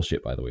totally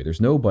bullshit, by the way. There's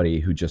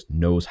nobody who just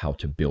knows how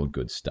to build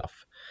good stuff.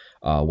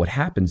 What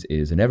happens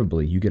is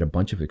inevitably you get a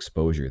bunch of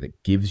exposure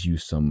that gives you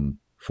some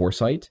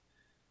foresight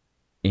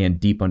and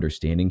deep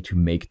understanding to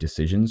make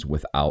decisions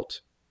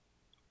without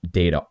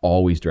data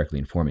always directly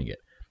informing it.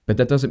 But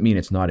that doesn't mean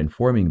it's not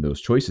informing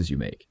those choices you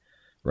make,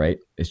 right?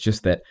 It's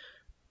just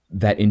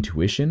that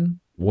intuition,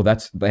 well,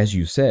 that's, as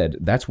you said,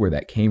 that's where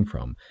that came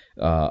from.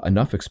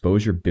 Enough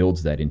exposure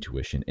builds that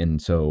intuition.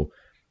 And so,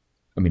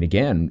 I mean,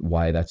 again,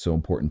 why that's so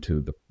important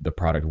to the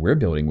product we're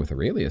building with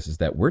Aurelius is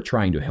that we're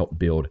trying to help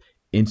build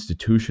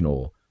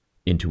institutional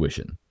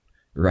intuition,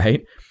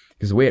 right?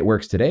 Because the way it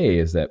works today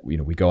is that, we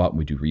go out and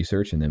we do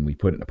research and then we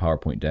put it in a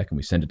PowerPoint deck and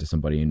we send it to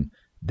somebody and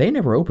they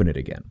never open it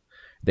again.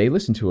 They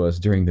listen to us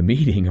during the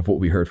meeting of what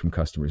we heard from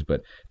customers,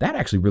 but that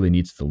actually really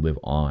needs to live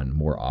on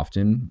more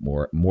often,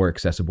 more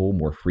accessible,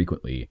 more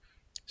frequently,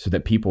 so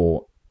that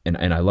people, and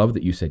I love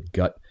that you said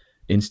gut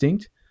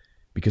instinct,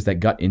 because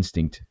that gut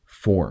instinct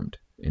formed,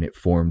 and it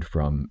formed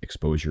from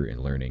exposure and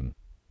learning,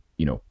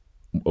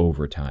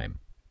 over time.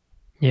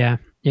 Yeah.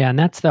 And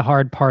that's the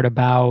hard part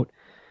about,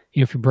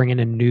 if you bring in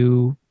a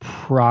new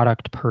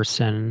product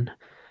person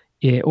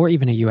or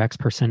even a UX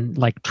person,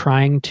 like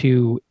trying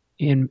to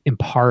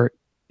impart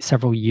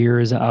several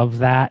years of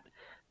that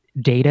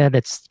data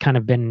that's kind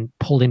of been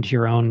pulled into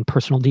your own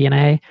personal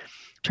DNA,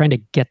 trying to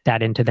get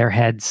that into their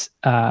heads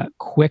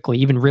quickly,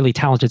 even really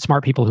talented,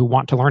 smart people who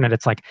want to learn it.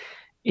 It's like,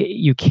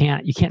 you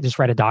can't just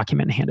write a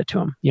document and hand it to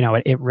them.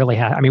 It really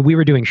has. I mean, we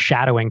were doing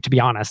shadowing, to be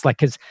honest,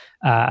 because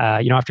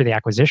after the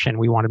acquisition,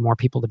 we wanted more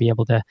people to be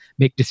able to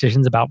make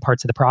decisions about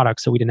parts of the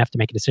product, so we didn't have to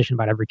make a decision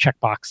about every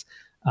checkbox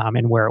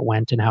and where it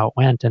went and how it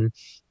went. And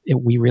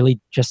we really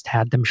just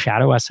had them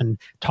shadow us and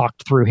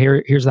talked through,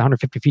 here's the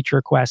 150 feature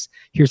requests.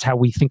 Here's how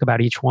we think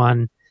about each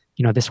one.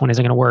 This one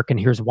isn't going to work and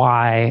here's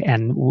why.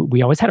 And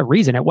we always had a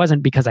reason. It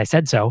wasn't because I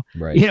said so.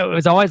 Right. It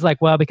was always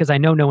like, well, because I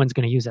know no one's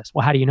going to use this.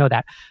 Well, how do you know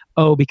that?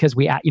 Oh, because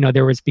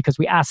because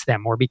we asked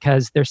them, or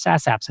because they're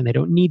SaaS apps and they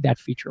don't need that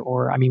feature.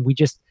 Or,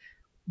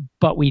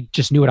 we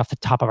just knew it off the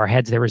top of our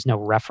heads. There was no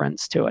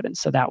reference to it. And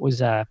so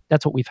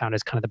that's what we found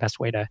is kind of the best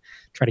way to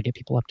try to get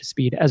people up to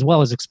speed, as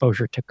well as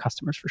exposure to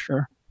customers for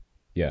sure.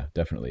 Yeah,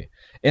 definitely.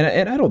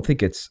 And I don't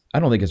think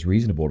it's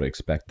reasonable to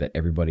expect that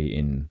everybody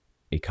in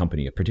a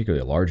company,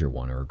 particularly a larger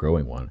one or a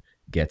growing one,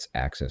 gets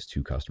access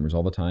to customers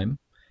all the time.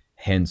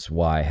 Hence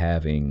why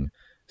having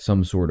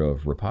some sort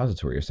of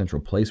repository or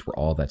central place where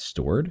all that's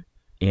stored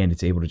and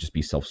it's able to just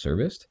be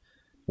self-serviced.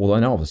 Well,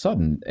 then all of a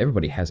sudden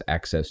everybody has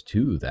access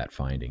to that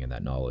finding and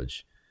that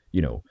knowledge,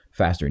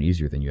 faster and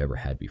easier than you ever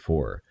had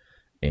before.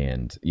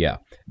 And yeah,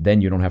 then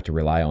you don't have to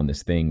rely on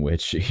this thing,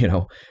 which,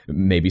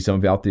 maybe some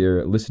of you out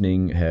there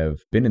listening have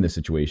been in this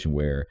situation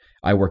where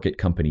I work at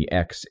company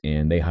X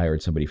and they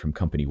hired somebody from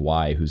company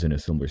Y who's in a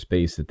similar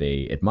space that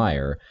they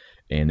admire.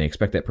 And they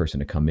expect that person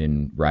to come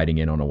in riding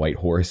in on a white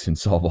horse and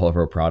solve all of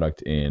our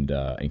product and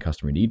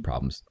customer need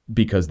problems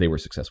because they were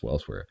successful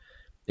elsewhere.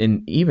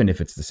 And even if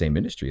it's the same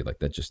industry, like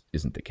that just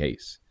isn't the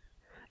case.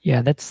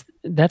 Yeah, that's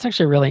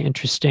actually a really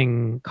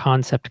interesting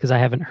concept because I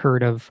haven't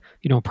heard of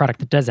a product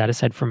that does that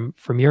aside from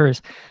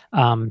yours.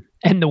 And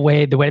the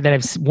way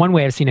that one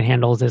way I've seen it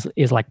handled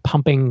is like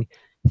pumping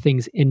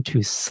things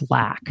into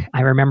Slack.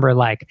 I remember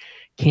like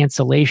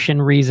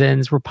cancellation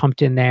reasons were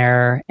pumped in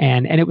there,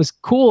 and it was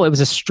cool. It was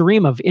a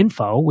stream of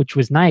info, which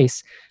was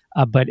nice,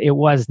 but it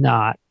was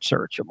not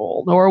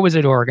searchable, nor was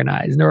it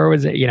organized, nor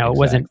was it it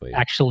wasn't Exactly.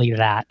 actually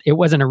that. It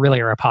wasn't really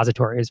a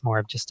repository. It was more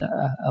of just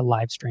a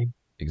live stream.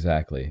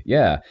 Exactly.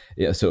 Yeah.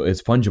 Yeah. So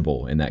it's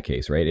fungible in that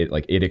case, right?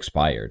 It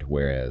expired.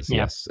 Whereas, Yeah.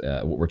 yes,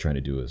 what we're trying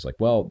to do is like,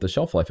 well, the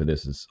shelf life of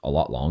this is a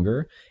lot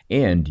longer,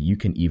 and you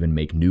can even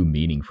make new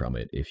meaning from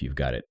it if you've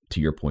got it, to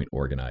your point,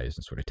 organized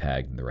and sort of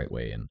tagged in the right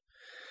way. And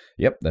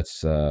yep,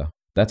 that's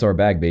our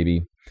bag,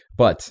 baby.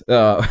 But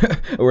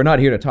we're not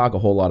here to talk a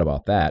whole lot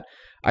about that.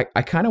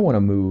 I kind of want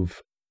to move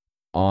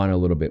on a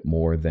little bit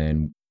more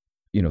than,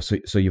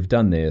 so you've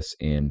done this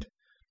and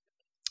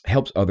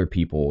helps other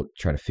people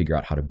try to figure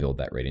out how to build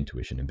that right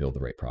intuition and build the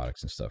right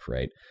products and stuff,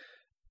 right?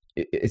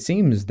 It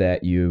seems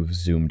that you've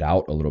zoomed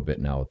out a little bit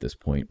now at this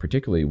point,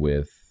 particularly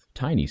with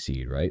Tiny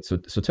Seed, right? So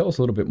tell us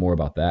a little bit more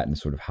about that and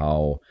sort of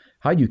how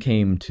you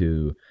came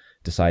to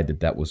decide that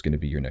that was going to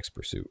be your next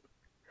pursuit.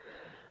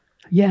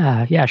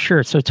 Yeah,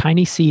 sure. So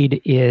Tiny Seed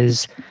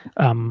is,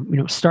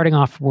 starting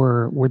off,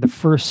 we're the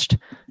first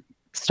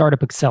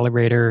startup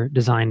accelerator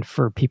designed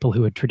for people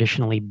who would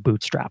traditionally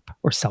bootstrap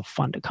or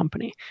self-fund a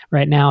company.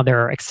 Right now,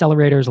 there are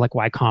accelerators like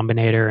Y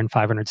Combinator and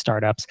 500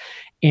 Startups,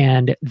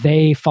 and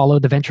they follow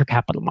the venture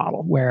capital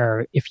model,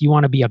 where if you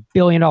want to be $1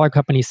 billion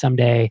company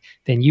someday,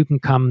 then you can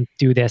come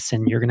do this,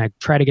 and you're going to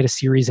try to get a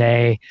Series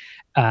A,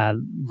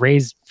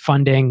 raise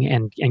funding,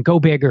 and go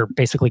big or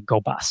basically go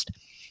bust.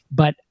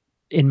 But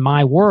in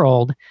my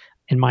world,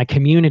 in my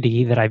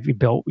community that I've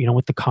built,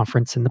 with the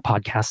conference and the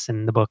podcasts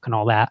and the book and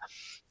all that,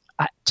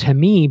 to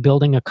me,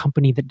 building a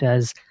company that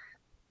does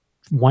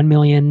 1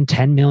 million,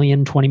 10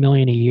 million, 20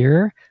 million a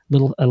year,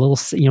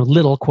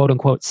 little quote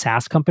unquote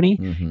SaaS company.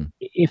 Mm-hmm.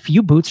 If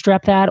you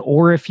bootstrap that,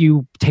 or if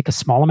you take a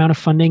small amount of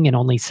funding and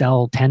only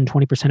sell 10,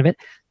 20% of it,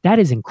 that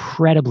is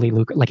incredibly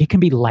lucrative. Like, it can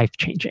be life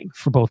changing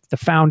for both the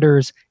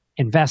founders,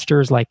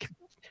 investors. Like,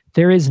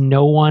 there is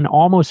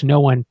almost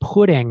no one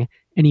putting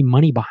any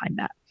money behind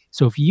that.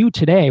 So if you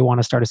today want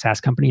to start a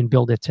SaaS company and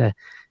build it to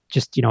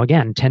just,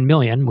 again, 10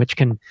 million, which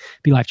can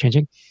be life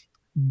changing,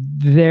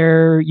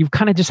 you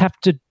kind of just have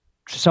to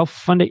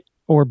self-fund it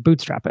or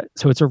bootstrap it.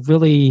 So it's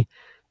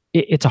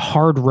a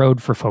hard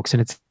road for folks,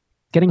 and it's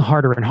getting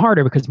harder and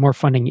harder because more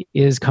funding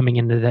is coming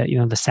into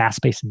the SaaS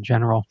space in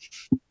general.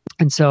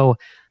 And so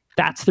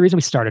that's the reason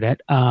we started it.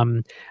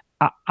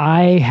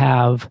 I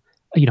have,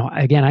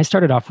 again, I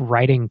started off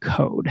writing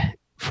code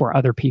for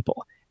other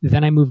people.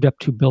 Then I moved up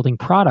to building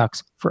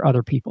products for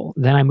other people.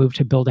 Then I moved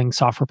to building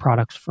software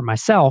products for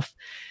myself.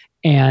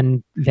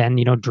 And then,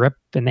 drip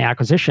in the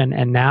acquisition.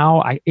 And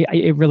now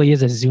it really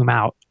is a zoom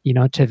out,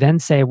 to then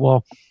say,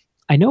 well,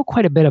 I know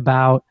quite a bit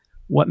about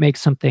what makes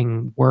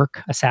something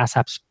work, a SaaS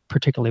app,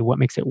 particularly what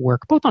makes it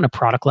work, both on a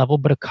product level,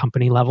 but a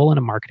company level and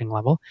a marketing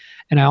level.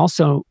 And I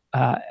also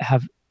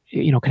have,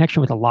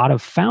 connection with a lot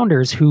of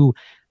founders who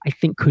I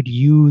think could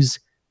use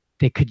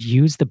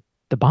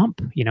the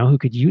bump, who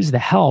could use the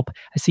help.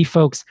 I see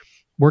folks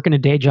working a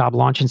day job,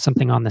 launching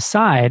something on the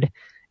side,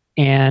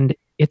 and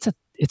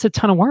it's a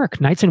ton of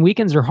work. Nights and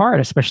weekends are hard,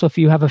 especially if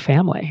you have a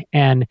family.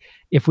 And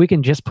if we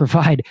can just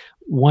provide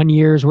 1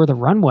 year's worth of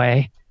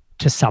runway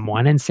to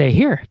someone and say,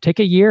 here, take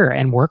a year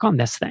and work on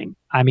this thing.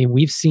 I mean,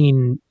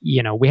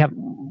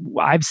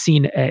 I've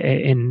seen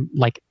in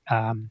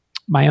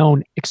my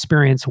own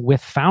experience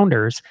with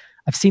founders,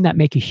 I've seen that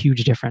make a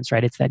huge difference,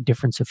 right? It's that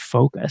difference of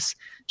focus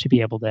to be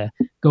able to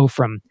go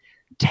from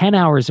 10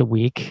 hours a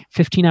week,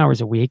 15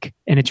 hours a week,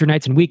 and it's your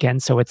nights and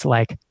weekends. So it's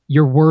like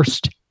your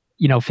worst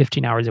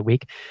 15 hours a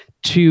week,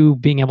 to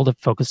being able to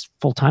focus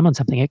full time on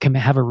something. It can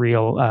have a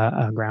real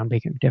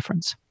groundbreaking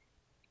difference.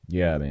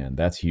 Yeah, man,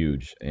 that's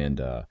huge. And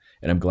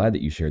I'm glad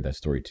that you shared that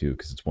story too,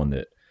 because it's one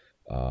that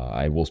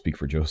I will speak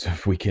for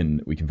Joseph. We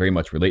can very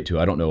much relate to.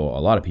 I don't know a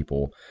lot of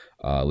people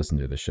listening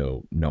to the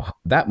show know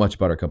that much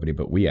about our company,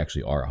 but we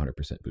actually are 100%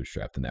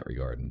 bootstrapped in that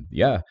regard. And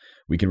yeah,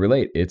 we can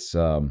relate. It's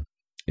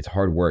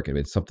hard work, and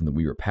it's something that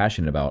we were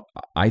passionate about.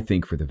 I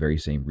think for the very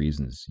same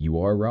reasons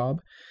you are, Rob,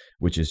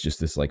 which is just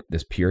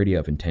this purity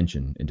of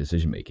intention and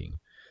decision making.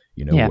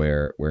 Yeah.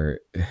 Where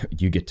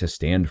you get to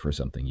stand for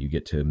something, you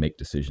get to make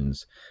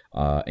decisions,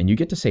 and you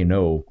get to say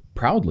no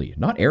proudly,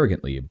 not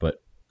arrogantly, but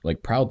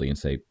like proudly, and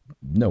say,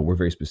 no, we're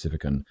very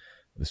specific on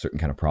the certain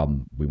kind of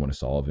problem we want to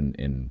solve,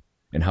 and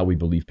how we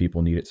believe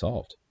people need it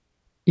solved.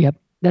 Yep,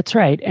 that's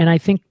right. And I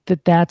think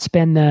that's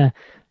been the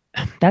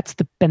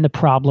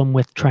problem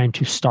with trying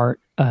to start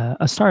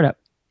a startup.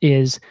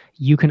 Is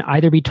you can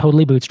either be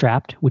totally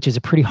bootstrapped, which is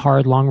a pretty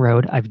hard, long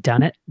road. I've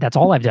done it. That's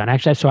all I've done,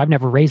 actually. So I've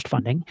never raised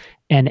funding.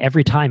 And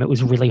every time it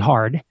was really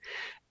hard.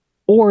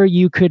 Or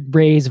you could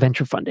raise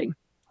venture funding,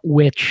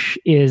 which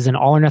is an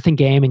all or nothing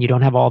game. And you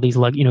don't have all these,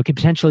 could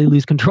potentially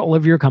lose control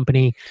of your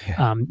company.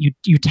 Yeah.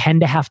 You tend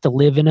to have to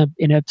live in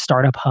a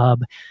startup hub.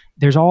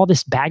 There's all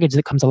this baggage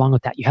that comes along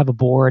with that. You have a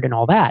board and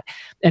all that.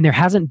 And there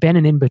hasn't been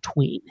an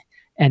in-between.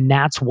 And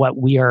that's what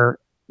we are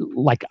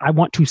like. I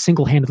want to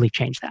single-handedly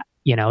change that.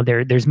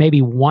 There's maybe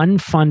one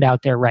fund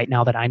out there right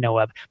now that I know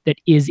of that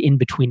is in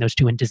between those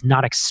two and does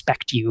not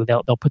expect you.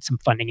 They'll put some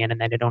funding in, and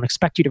then they don't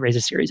expect you to raise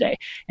a Series A.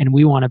 And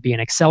we want to be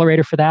an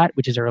accelerator for that,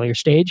 which is earlier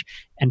stage,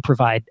 and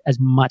provide as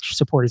much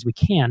support as we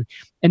can.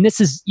 And this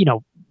is,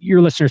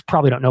 your listeners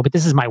probably don't know, but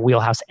this is my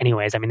wheelhouse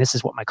anyways. I mean, this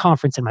is what my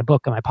conference and my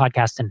book and my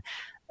podcast and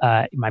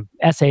my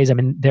essays, I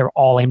mean, they're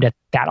all aimed at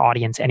that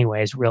audience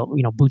anyways. Real,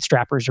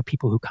 bootstrappers or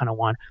people who kind of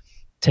want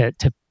to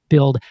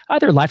build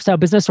either a lifestyle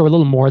business or a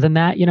little more than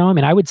that. I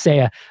mean, I would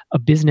say a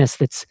business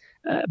that's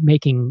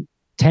making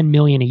 10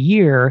 million a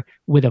year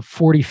with a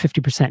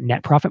 40-50%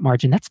 net profit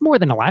margin, that's more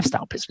than a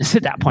lifestyle business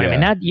at that point.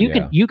 Yeah, I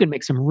mean, you can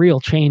make some real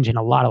change in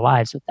a lot of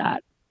lives with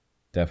that.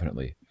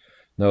 Definitely.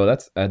 No,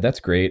 that's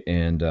great.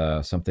 And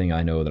something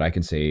I know that I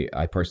can say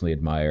I personally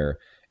admire,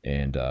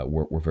 and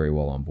we're very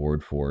well on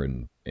board for,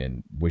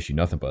 and wish you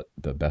nothing but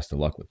the best of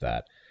luck with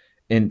that.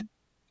 And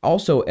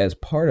also, as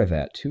part of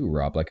that too,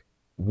 Rob, like,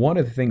 one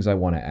of the things I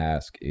want to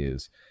ask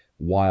is,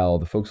 while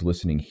the folks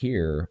listening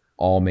here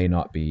all may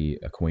not be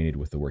acquainted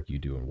with the work you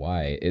do and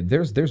why,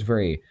 there's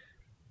very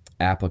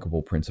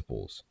applicable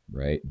principles,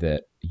 right,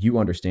 that you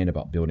understand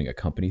about building a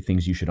company,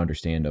 things you should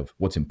understand of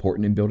what's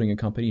important in building a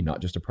company, not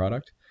just a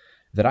product,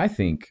 that I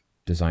think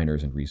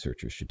designers and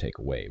researchers should take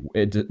away,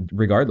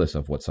 regardless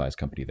of what size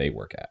company they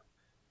work at.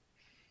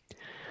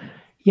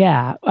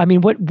 Yeah. I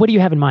mean, what do you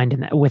have in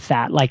mind with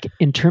that? Like,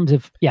 in terms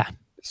of, yeah.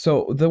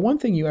 So the one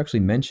thing you actually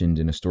mentioned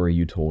in a story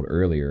you told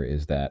earlier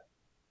is that,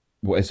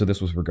 so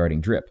this was regarding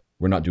drip.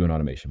 We're not doing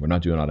automation. We're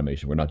not doing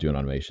automation. We're not doing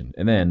automation.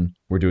 And then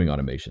we're doing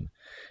automation.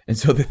 And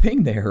so the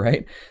thing there,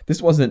 right?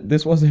 This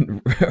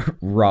wasn't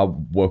Rob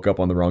woke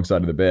up on the wrong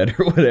side of the bed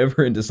or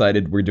whatever and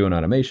decided we're doing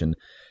automation.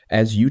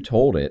 As you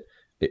told it,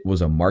 it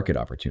was a market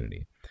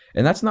opportunity.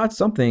 And that's not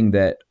something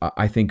that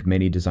I think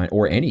many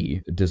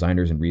any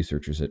designers and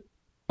researchers at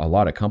a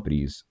lot of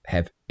companies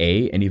have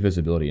any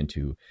visibility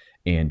into,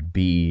 and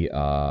B,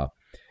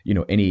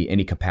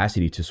 any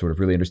capacity to sort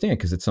of really understand,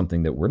 because it's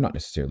something that we're not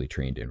necessarily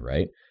trained in,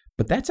 right?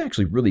 But that's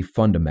actually really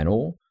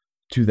fundamental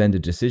to then the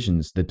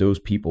decisions that those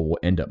people will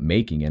end up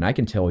making. And I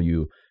can tell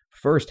you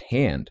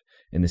firsthand,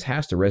 and this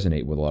has to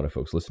resonate with a lot of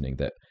folks listening,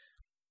 that,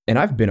 and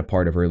I've been a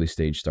part of early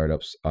stage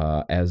startups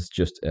as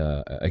just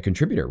a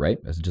contributor, right?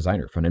 As a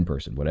designer, front end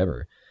person,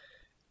 whatever.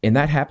 And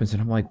that happens,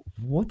 and I'm like,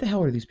 what the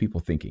hell are these people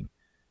thinking?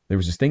 There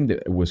was this thing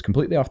that was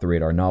completely off the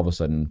radar. Now all of a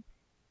sudden,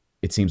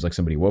 it seems like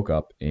somebody woke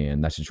up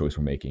and that's the choice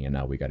we're making. And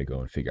now we got to go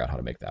and figure out how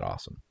to make that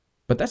awesome.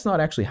 But that's not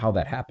actually how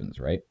that happens,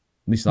 right?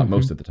 At least not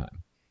most of the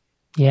time.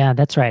 Yeah,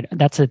 that's right.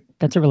 That's a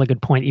really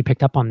good point you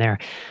picked up on there.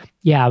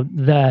 Yeah.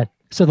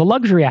 So the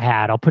luxury I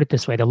had, I'll put it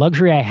this way. The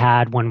luxury I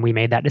had when we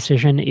made that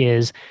decision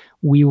is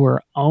we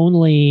were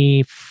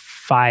only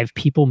 5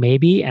 people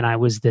maybe, and I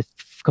was the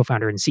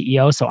co-founder and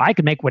CEO, so I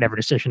could make whatever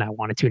decision I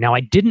wanted to. Now, I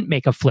didn't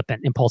make a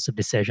flippant, impulsive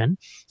decision.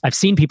 I've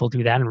seen people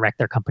do that and wreck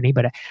their company,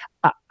 but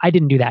I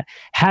didn't do that.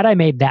 Had I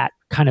made that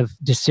kind of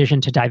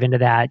decision to dive into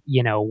that,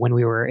 when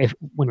we were a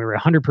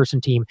 100-person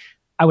team,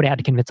 I would have had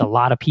to convince a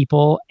lot of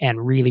people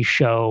and really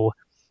show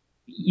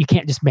you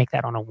can't just make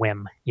that on a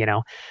whim,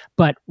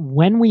 But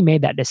when we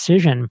made that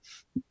decision,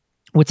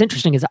 what's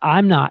interesting is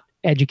I'm not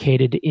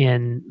educated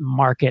in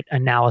market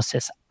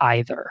analysis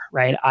either,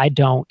 right? I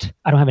don't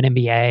have an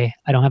MBA.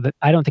 I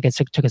don't think I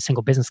took a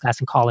single business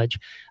class in college.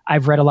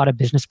 I've read a lot of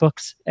business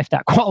books, if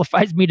that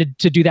qualifies me to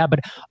do that.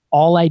 But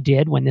all I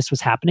did when this was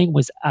happening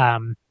was,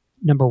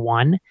 number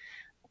one,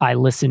 I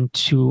listened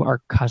to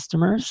our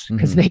customers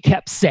because they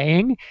kept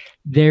saying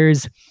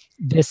there's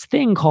this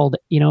thing called,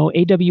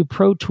 AW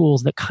Pro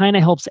Tools that kind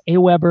of helps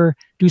Aweber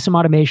do some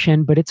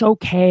automation, but it's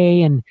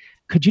okay. And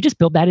could you just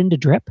build that into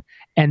Drip?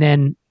 And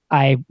then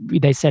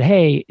they said,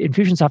 hey,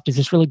 Infusionsoft is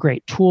this really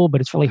great tool,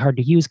 but it's really hard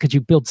to use. Could you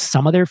build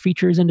some of their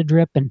features into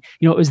Drip? And,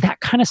 it was that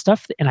kind of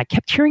stuff. And I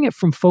kept hearing it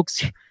from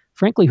folks,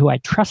 frankly, who I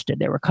trusted.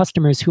 There were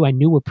customers who I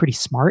knew were pretty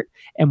smart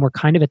and were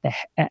kind of at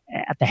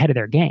the head of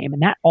their game.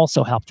 And that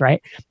also helped,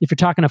 right? If you're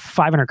talking to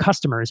 500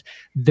 customers,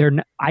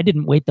 I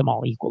didn't weight them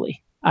all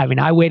equally. I mean,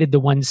 I weighted the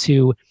ones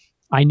who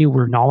I knew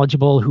were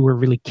knowledgeable, who were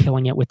really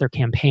killing it with their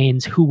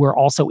campaigns, who were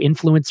also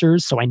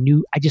influencers. So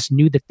I just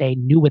knew that they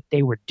knew what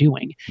they were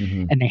doing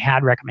and they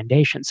had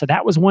recommendations. So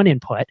that was one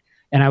input.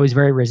 And I was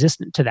very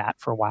resistant to that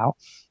for a while.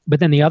 But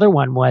then the other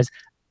one was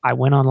I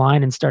went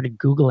online and started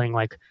Googling,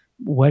 like,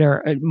 what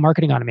are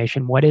marketing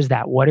automation? What is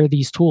that? What are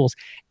these tools?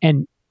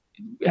 And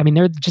I mean,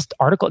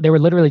 they were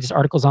literally just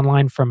articles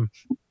online from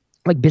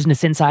like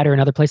Business Insider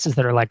and other places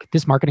that are like,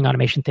 this marketing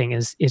automation thing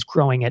is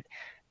growing at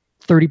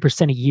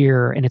 30% a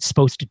year, and it's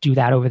supposed to do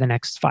that over the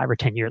next 5 or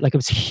 10 years. Like, it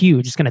was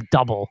huge. It's going to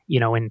double,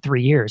 in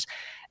 3 years.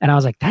 And I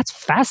was like, that's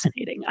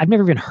fascinating. I've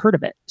never even heard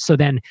of it. So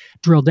then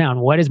drill down.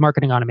 What is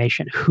marketing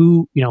automation?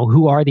 Who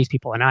are these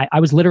people? And I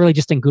was literally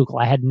just in Google.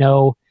 I had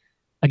no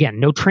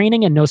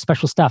training and no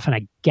special stuff. And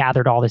I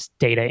gathered all this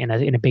data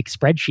in a big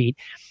spreadsheet.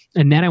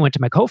 And then I went to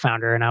my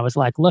co-founder and I was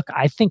like, look,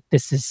 I think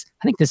this is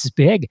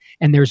big.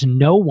 And there's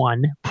no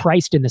one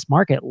priced in this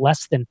market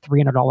less than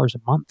 $300 a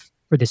month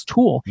for this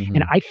tool.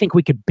 And I think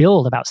we could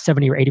build about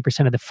 70 or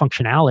 80% of the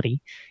functionality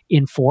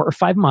in 4 or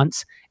 5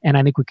 months. And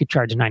I think we could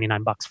charge $99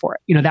 for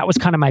it. That was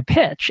kind of my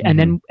pitch. And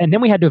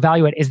then we had to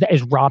evaluate,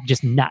 is Rob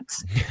just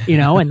nuts?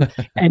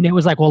 And it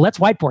was like, well, let's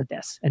whiteboard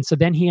this. And so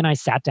then he and I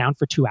sat down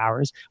for 2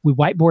 hours. We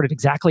whiteboarded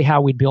exactly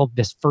how we'd build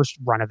this first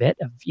run of it.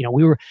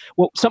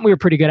 Something we were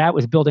pretty good at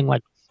was building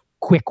like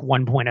quick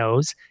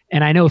 1.0s.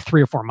 And I know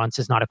 3 or 4 months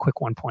is not a quick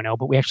 1.0,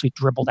 but we actually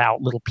dribbled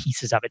out little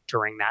pieces of it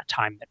during that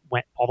time that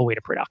went all the way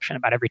to production.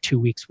 About every 2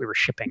 weeks, we were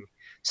shipping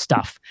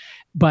stuff.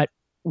 But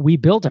we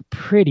built a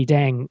pretty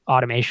dang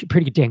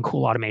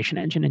cool automation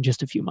engine in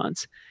just a few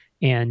months.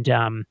 And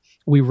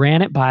we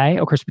ran it by,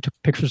 of course, we took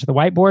pictures of the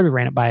whiteboard. We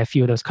ran it by a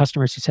few of those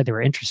customers who said they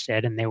were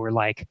interested. And they were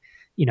like,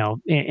 in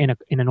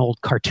an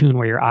old cartoon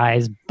where your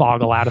eyes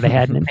boggle out of the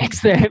head and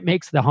it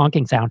makes the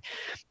honking sound.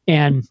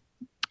 And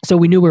so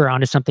we knew we were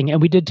onto something,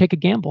 and we did take a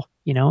gamble,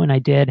 and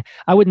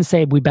I wouldn't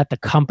say we bet the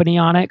company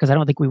on it, because I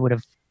don't think we would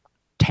have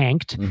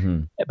tanked,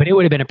 but it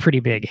would have been a pretty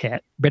big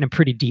hit, been a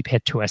pretty deep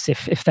hit to us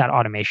if that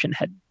automation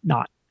had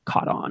not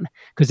caught on,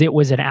 because it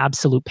was an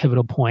absolute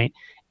pivotal point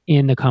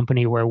in the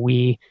company where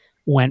we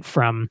went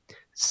from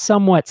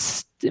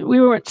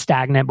we weren't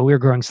stagnant, but we were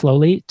growing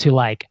slowly to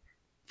like,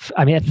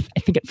 I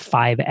think it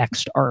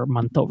 5x'd our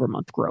month over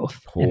month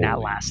growth. And that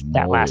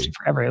lasted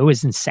forever. It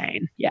was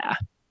insane. Yeah.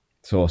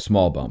 So a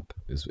small bump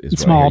is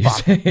small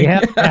bump. Yeah,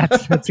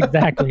 that's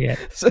exactly it.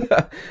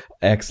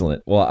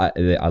 Excellent. Well,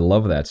 I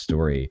love that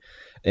story,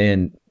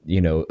 and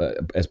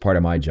as part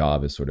of my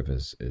job as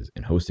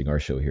in hosting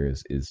our show here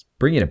is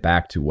bringing it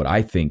back to what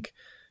I think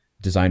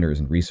designers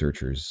and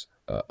researchers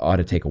ought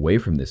to take away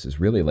from this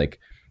is really like,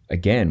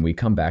 again, we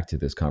come back to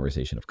this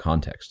conversation of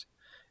context,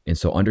 and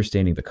so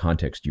understanding the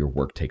context your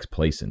work takes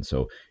place in.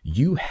 So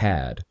you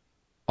had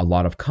a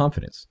lot of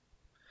confidence.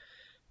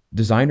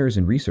 Designers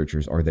and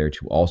researchers are there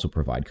to also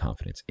provide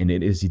confidence. And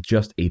it is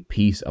just a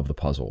piece of the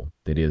puzzle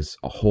that is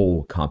a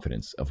whole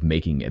confidence of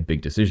making a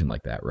big decision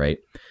like that, right?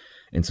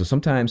 And so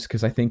sometimes,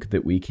 because I think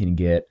that we can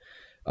get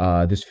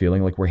this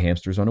feeling like we're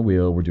hamsters on a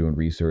wheel, we're doing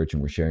research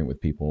and we're sharing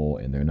with people,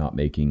 and they're not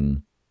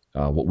making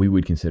what we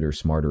would consider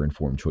smarter,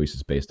 informed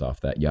choices based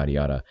off that, yada,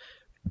 yada.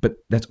 But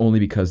that's only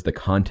because the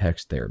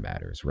context there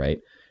matters, right?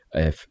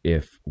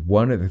 If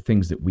one of the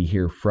things that we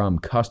hear from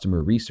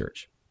customer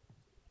research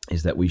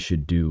is that we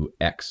should do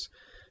X,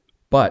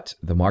 but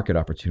the market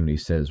opportunity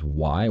says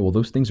Y, well,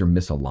 those things are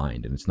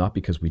misaligned. And it's not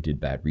because we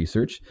did bad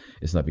research.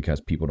 It's not because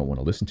people don't want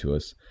to listen to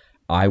us.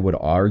 I would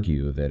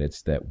argue that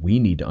it's that we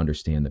need to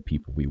understand the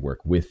people we work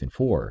with and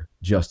for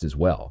just as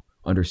well,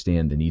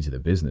 understand the needs of the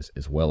business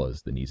as well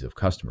as the needs of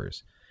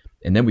customers.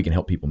 And then we can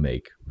help people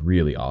make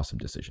really awesome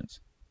decisions.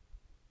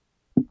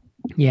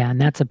 Yeah.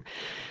 And that's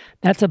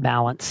a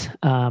balance.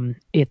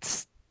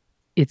 It's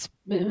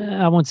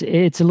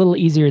a little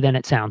easier than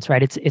it sounds,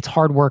 right? It's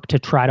hard work to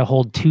try to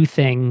hold two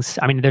things.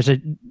 I mean,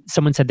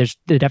 someone said there's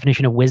the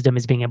definition of wisdom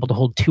is being able to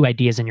hold two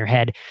ideas in your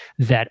head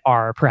that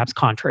are perhaps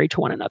contrary to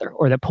one another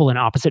or that pull in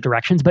opposite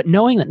directions, but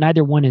knowing that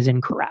neither one is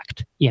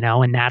incorrect,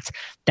 and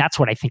that's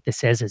what I think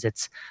this is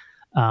it's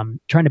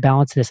trying to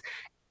balance this.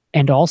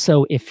 And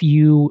also if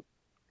you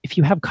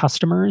have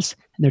customers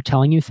and they're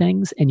telling you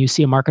things and you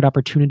see a market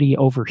opportunity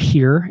over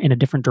here in a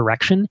different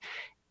direction,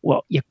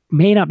 well, you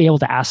may not be able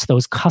to ask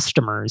those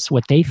customers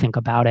what they think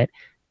about it,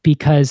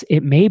 because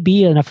it may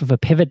be enough of a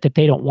pivot that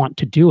they don't want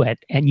to do it.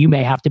 And you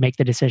may have to make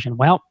the decision,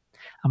 well,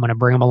 I'm going to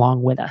bring them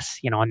along with us,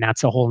 and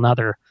that's a whole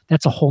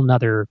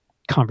nother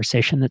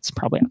conversation that's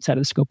probably outside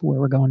of the scope of where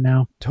we're going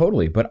now.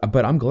 Totally. But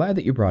I'm glad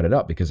that you brought it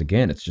up, because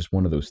again, it's just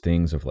one of those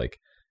things of like,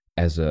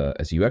 as a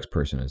UX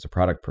person, as a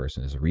product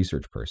person, as a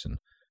research person,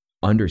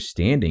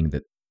 understanding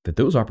that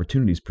those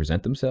opportunities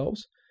present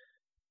themselves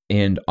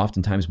and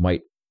oftentimes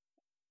might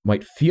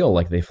feel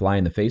like they fly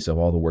in the face of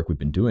all the work we've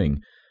been doing.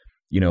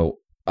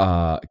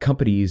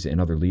 Companies and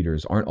other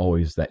leaders aren't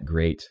always that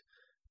great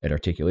at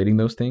articulating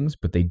those things,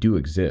 but they do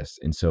exist.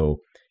 And so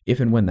if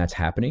and when that's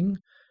happening,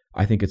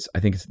 I think it's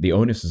the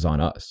onus is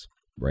on us,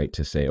 right?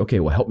 To say, okay,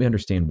 well, help me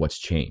understand what's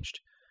changed.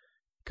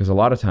 Because a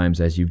lot of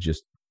times, as you've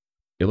just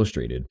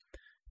illustrated,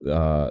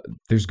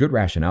 there's good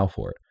rationale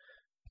for it.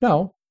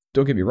 No,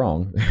 don't get me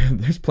wrong,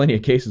 there's plenty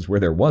of cases where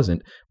there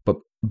wasn't, but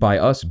by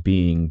us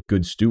being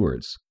good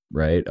stewards,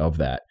 right, of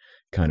that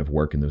kind of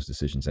work and those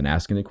decisions and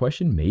asking the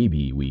question,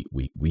 maybe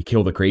we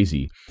kill the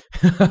crazy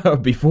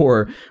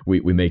before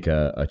we make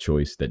a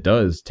choice that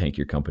does tank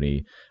your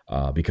company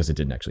because it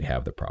didn't actually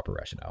have the proper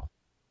rationale.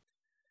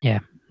 Yeah,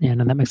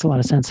 no, that makes a lot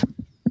of sense.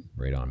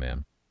 Right on,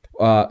 man.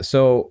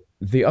 So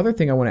the other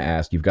thing I want to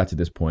ask, you've got to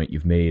this point,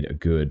 you've made a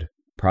good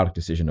product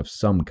decision of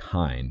some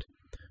kind.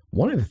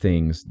 One of the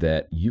things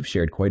that you've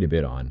shared quite a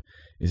bit on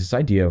is this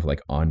idea of like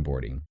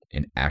onboarding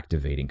and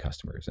activating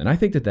customers. And I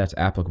think that that's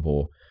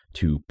applicable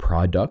to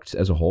products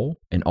as a whole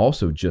and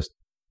also just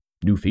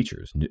new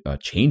features,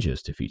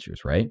 changes to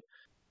features, right?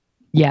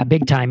 Yeah,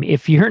 big time.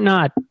 If you're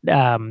not,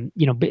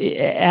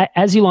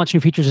 as you launch new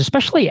features,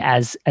 especially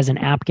as an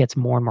app gets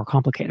more and more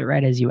complicated,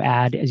 right? As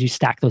you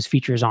stack those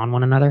features on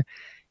one another,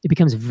 it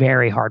becomes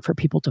very hard for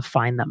people to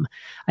find them.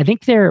 I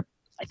think there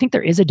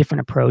is a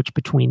different approach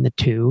between the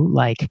two.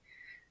 Like,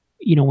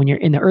 when you're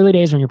in the early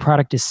days when your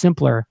product is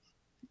simpler,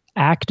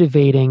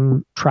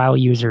 activating trial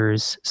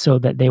users so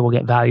that they will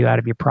get value out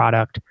of your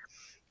product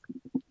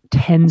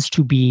tends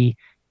to be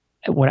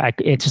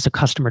it's just a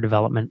customer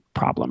development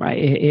problem, right?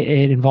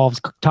 It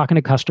involves talking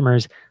to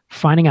customers,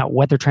 finding out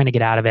what they're trying to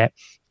get out of it,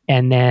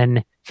 and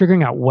then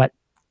figuring out what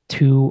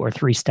 2 or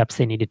 3 steps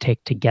they need to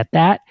take to get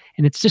that.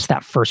 And it's just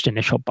that first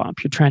initial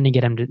bump. You're trying to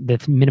get them to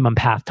the minimum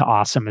path to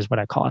awesome is what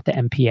I call it, the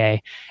MPA.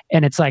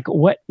 And it's like,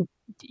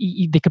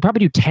 they could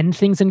probably do 10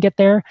 things and get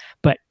there,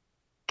 but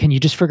can you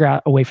just figure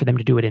out a way for them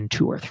to do it in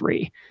 2 or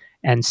 3?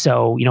 And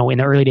so, in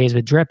the early days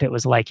with Drip, it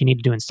was like you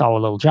needed to install a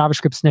little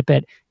JavaScript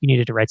snippet, you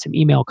needed to write some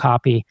email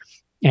copy,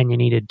 and you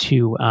needed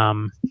to, I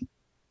don't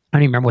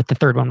even remember what the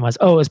third one was.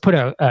 Oh, it was put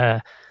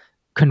a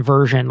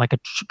conversion, like a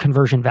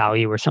conversion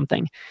value or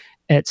something,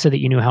 so that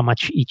you knew how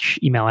much each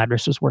email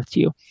address was worth to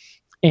you.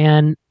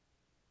 And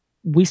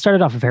we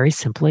started off very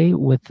simply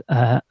with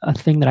a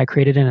thing that I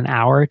created in an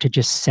hour to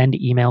just send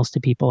emails to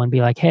people and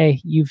be like,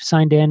 hey, you've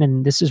signed in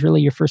and this is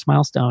really your first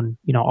milestone.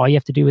 All you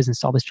have to do is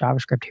install this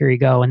JavaScript. Here you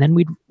go. And then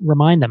we'd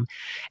remind them.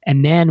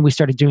 And then we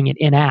started doing it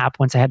in app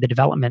once I had the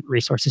development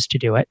resources to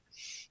do it.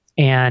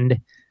 And,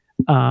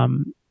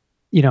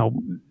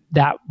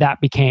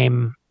 that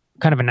became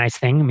kind of a nice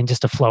thing. I mean,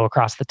 just a flow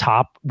across the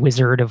top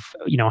wizard of,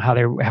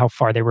 how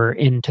far they were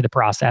into the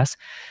process.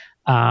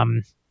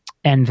 And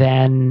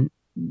then,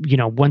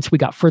 once we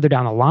got further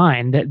down the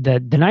line,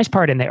 the nice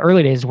part in the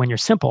early days when you're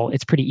simple,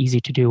 it's pretty easy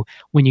to do.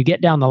 When you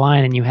get down the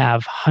line and you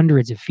have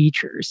hundreds of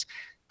features,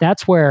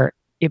 that's where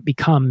it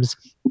becomes,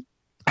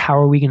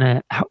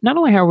 not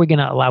only how are we going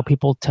to allow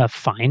people to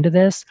find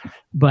this,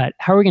 but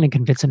how are we going to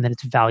convince them that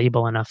it's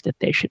valuable enough that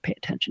they should pay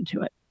attention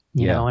to it?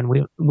 You know, and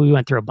we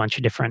went through a bunch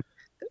of different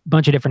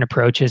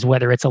approaches,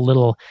 whether it's a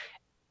little,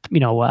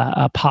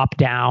 a pop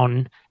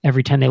down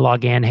every time they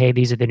log in, hey,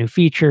 these are the new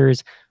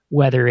features,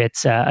 whether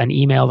it's an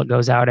email that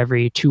goes out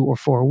every 2 or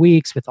 4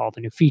 weeks with all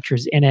the new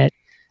features in it,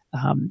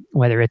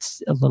 whether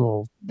it's a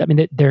little,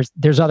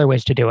 there's other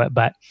ways to do it,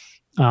 but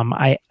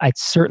I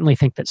certainly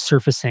think that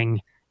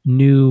surfacing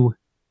new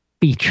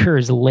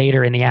features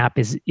later in the app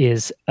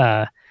is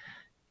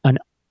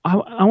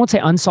I won't say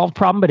unsolved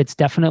problem, but it's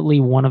definitely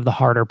one of the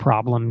harder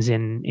problems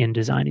in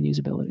design and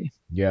usability.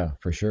 Yeah,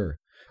 for sure.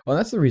 Well,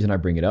 that's the reason I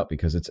bring it up,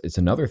 because it's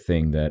another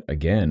thing that,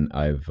 again,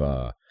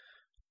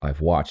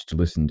 I've watched,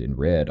 listened, and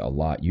read a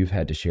lot you've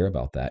had to share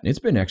about that. And it's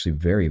been actually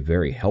very,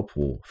 very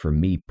helpful for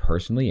me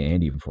personally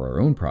and even for our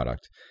own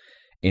product.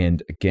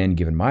 And again,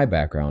 given my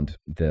background,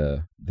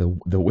 the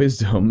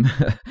wisdom,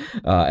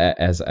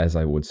 as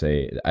I would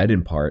say, I'd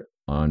impart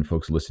on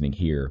folks listening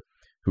here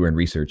who are in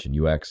research and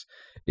UX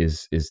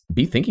is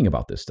be thinking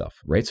about this stuff,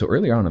 right? So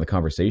earlier on in the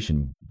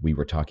conversation, we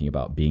were talking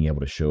about being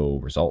able to show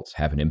results,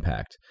 have an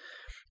impact.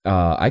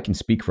 I can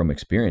speak from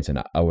experience,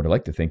 and I would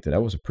like to think that I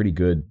was a pretty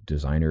good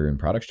designer and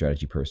product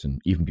strategy person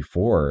even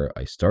before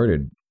I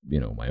started,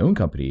 my own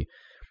company,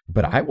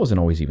 but I wasn't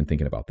always even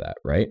thinking about that,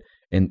 right?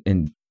 And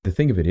the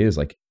thing of it is,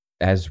 like,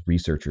 as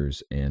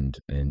researchers and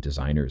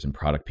designers and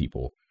product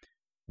people,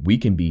 we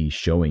can be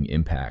showing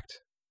impact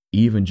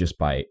even just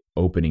by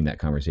opening that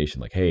conversation.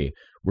 Like, hey,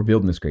 we're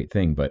building this great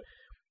thing, but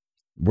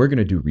we're going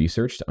to do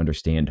research to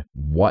understand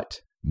what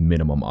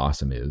minimum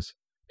awesome is,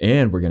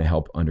 and we're going to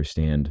help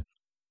understand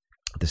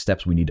the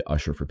steps we need to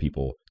usher for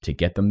people to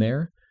get them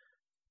there.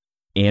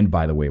 And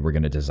by the way, we're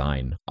going to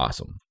design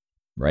awesome,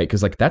 right?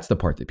 Because like that's the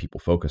part that people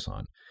focus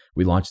on.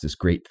 We launched this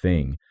great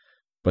thing,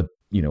 but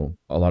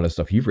a lot of the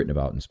stuff you've written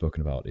about and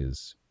spoken about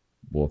is,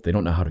 well, if they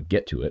don't know how to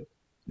get to it,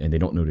 and they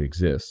don't know it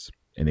exists,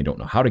 and they don't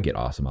know how to get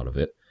awesome out of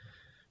it,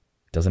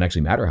 it doesn't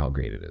actually matter how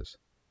great it is.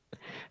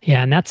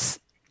 Yeah, and that's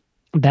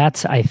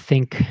I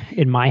think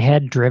in my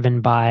head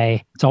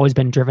it's always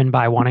been driven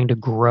by wanting to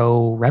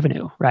grow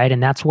revenue, right?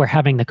 And that's where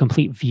having the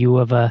complete view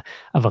of a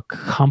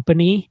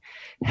company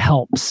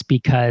helps,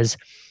 because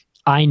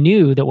I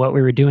knew that what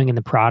we were doing in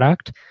the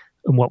product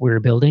and what we were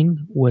building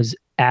was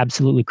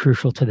absolutely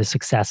crucial to the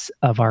success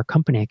of our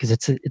company, because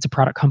it's a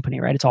product company,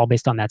 right? It's all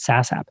based on that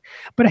SaaS app.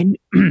 But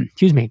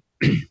excuse me.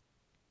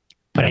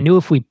 But I knew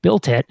if we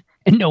built it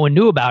and no one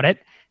knew about it,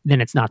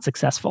 then it's not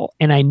successful.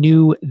 And I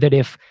knew that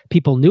if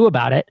people knew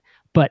about it,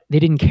 but they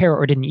didn't care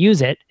or didn't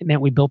use it, it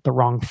meant we built the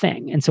wrong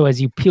thing. And so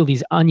as you peel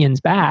these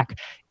onions back,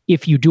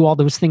 if you do all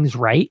those things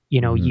right,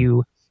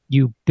 you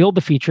build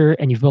the feature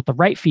and you've built the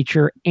right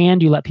feature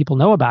and you let people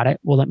know about it,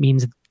 well, that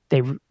means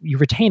you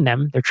retain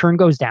them, their churn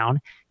goes down,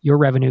 your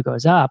revenue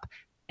goes up.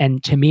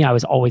 And to me, I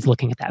was always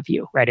looking at that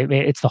view, right?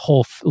 It's the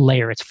whole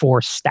layer. It's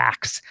 4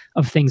 stacks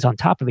of things on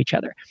top of each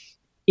other.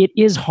 It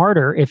is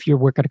harder if you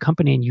work at a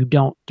company and you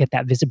don't get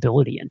that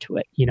visibility into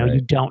it. Right.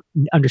 You don't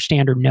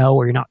understand or know,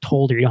 or you're not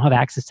told, or you don't have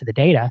access to the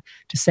data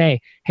to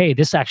say, hey,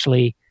 this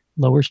actually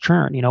lowers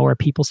churn, or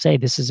people say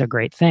this is a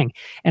great thing.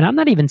 And I'm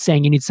not even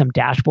saying you need some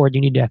dashboard,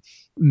 you need to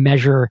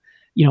measure,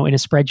 in a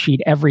spreadsheet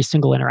every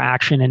single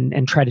interaction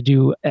and try to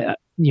do,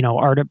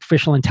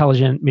 artificial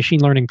intelligence, machine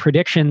learning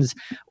predictions,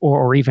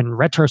 or even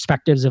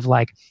retrospectives of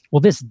like, well,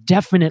 this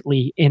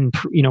definitely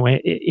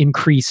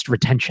increased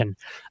retention.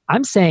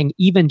 I'm saying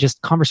even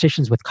just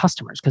conversations with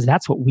customers, because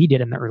that's what we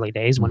did in the early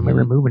days when we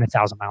were moving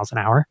 1,000 miles an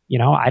hour.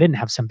 I didn't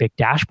have some big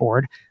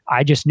dashboard.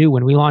 I just knew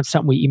when we launched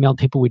something, we emailed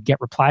people, we'd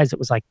get replies. It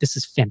was like, this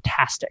is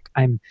fantastic.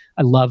 I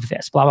love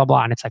this, blah, blah,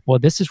 blah. And it's like, well,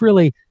 this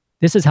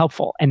is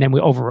helpful. And then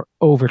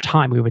over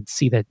time, we would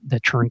see the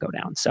churn go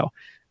down. So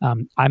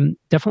I'm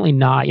definitely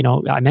not,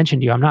 I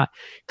mentioned to you, I'm not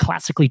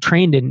classically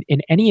trained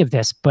in any of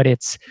this, but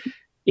it's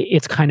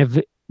kind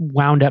of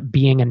wound up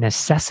being a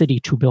necessity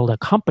to build a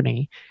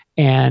company.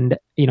 And,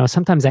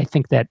 sometimes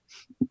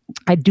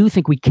I do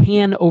think we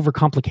can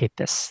overcomplicate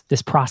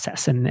this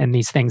process and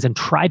these things and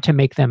try to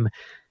make them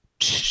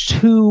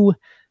too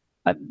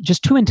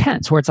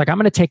intense, where it's like, I'm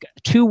going to take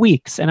 2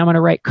 weeks and I'm going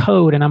to write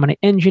code and I'm going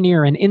to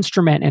engineer and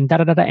instrument and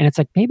da-da-da-da. And it's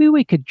like, maybe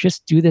we could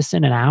just do this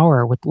in an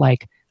hour with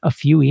like a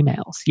few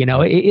emails.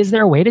 Is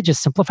there a way to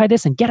just simplify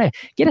this and get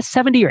a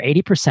 70 or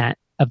 80%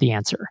 of the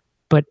answer?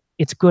 But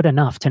it's good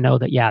enough to know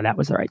that, yeah, that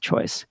was the right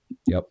choice.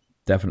 Yep,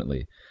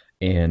 definitely.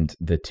 And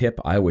the tip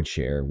I would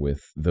share with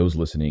those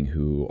listening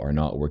who are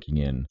not working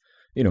in,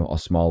 a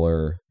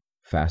smaller,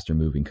 faster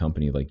moving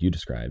company like you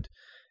described,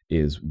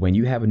 is when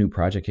you have a new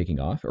project kicking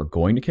off or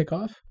going to kick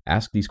off,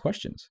 ask these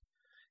questions.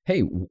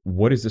 Hey,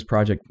 what is this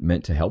project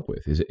meant to help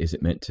with? Is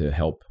it meant to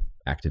help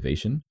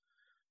activation?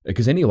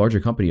 Because any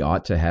larger company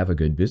ought to have a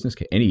good business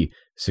case. Any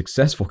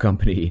successful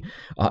company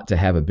ought to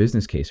have a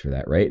business case for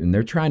that, right? And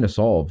they're trying to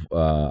solve,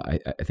 I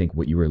think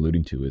what you were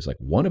alluding to is like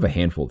one of a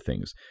handful of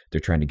things.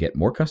 They're trying to get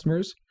more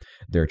customers,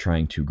 they're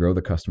trying to grow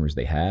the customers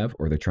they have,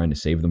 or they're trying to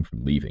save them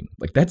from leaving.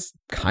 Like that's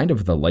kind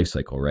of the life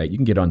cycle, right? You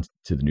can get on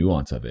to the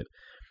nuance of it.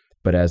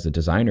 But as a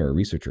designer, or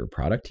researcher, or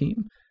product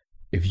team,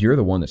 if you're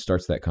the one that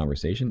starts that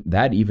conversation,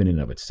 that even in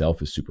of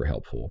itself is super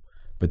helpful.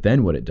 But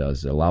then what it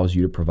does, it allows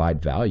you to provide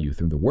value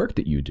through the work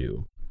that you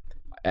do.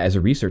 As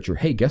a researcher,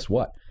 hey, guess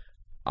what?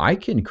 I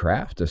can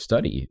craft a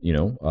study,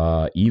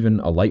 even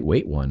a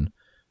lightweight one,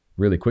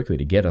 really quickly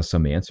to get us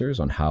some answers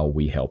on how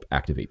we help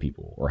activate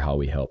people or how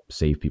we help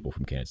save people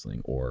from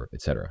canceling or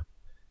et cetera.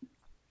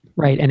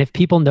 Right. And if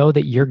people know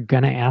that you're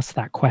going to ask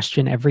that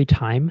question every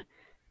time,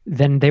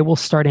 then they will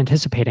start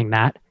anticipating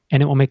that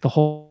and it will make the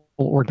whole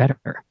org better.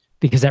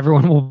 Because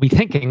everyone will be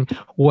thinking,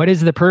 what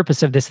is the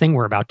purpose of this thing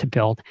we're about to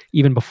build,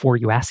 even before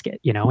you ask it,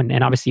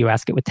 and obviously you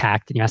ask it with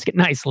tact and you ask it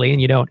nicely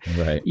and you don't,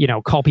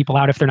 call people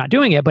out if they're not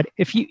doing it. But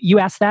if you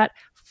ask that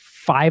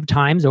 5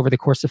 times over the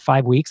course of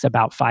 5 weeks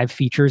about 5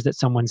 features that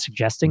someone's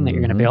suggesting that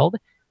you're going to build,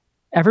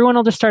 everyone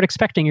will just start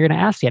expecting you're going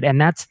to ask it. And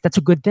that's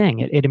a good thing.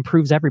 It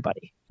improves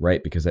everybody.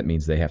 Right. Because that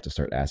means they have to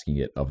start asking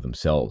it of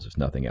themselves, if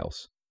nothing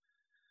else.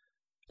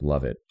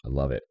 Love it. I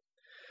love it.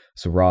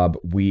 So Rob,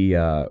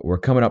 we're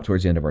coming up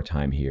towards the end of our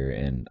time here,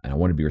 and I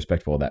want to be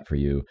respectful of that for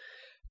you.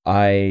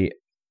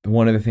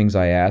 One of the things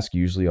I ask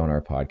usually on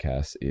our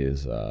podcast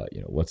is,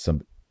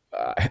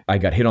 I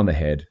got hit on the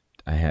head.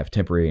 I have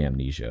temporary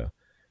amnesia.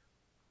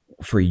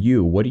 For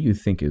you, what do you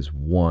think is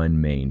one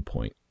main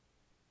point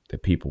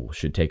that people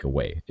should take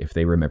away if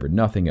they remember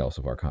nothing else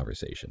of our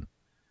conversation?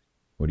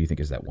 What do you think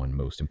is that one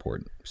most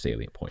important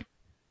salient point?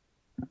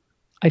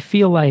 I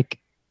feel like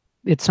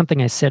it's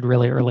something I said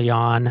really early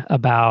on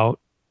about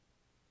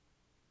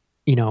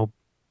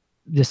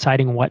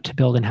deciding what to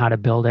build and how to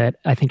build it.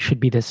 I think should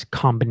be this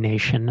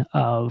combination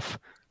of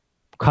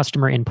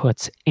customer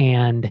inputs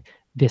and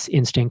this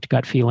instinct,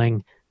 gut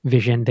feeling,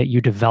 vision that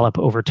you develop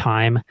over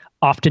time,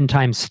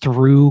 oftentimes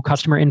through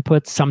customer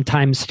inputs,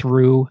 sometimes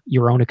through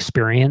your own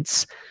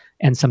experience,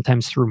 and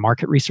sometimes through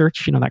market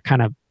research. That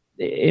kind of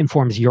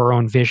informs your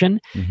own vision.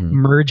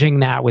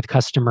 Merging that with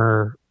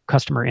customer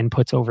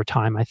inputs over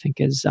time, I think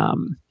is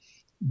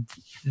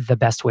the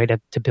best way to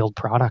build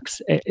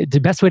products, the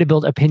best way to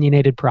build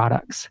opinionated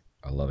products.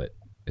 I love it.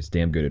 It's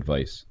damn good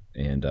advice.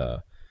 And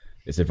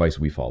it's advice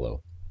we follow.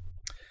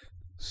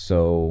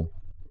 So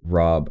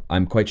Rob,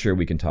 I'm quite sure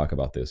we can talk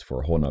about this for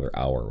a whole nother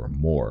hour or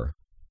more,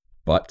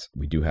 but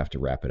we do have to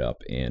wrap it up.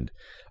 And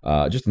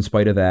just in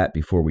spite of that,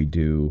 before we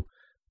do,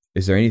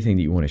 is there anything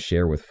that you want to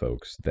share with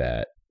folks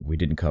that we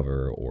didn't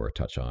cover or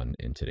touch on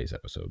in today's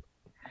episode?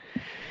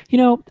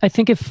 I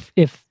think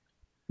if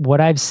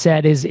what I've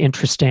said is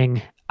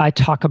interesting, I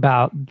talk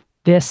about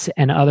this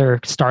and other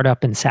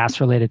startup and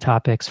SaaS related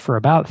topics for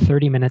about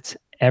 30 minutes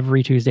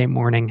every Tuesday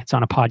morning. It's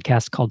on a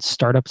podcast called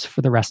Startups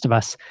for the Rest of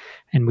Us.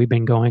 And we've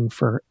been going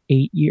for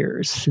 8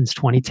 years, since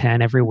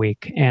 2010, every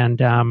week.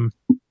 And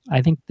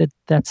I think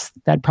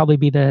that'd probably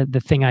be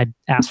the thing I'd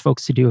ask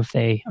folks to do if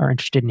they are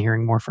interested in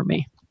hearing more from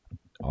me.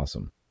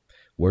 Awesome.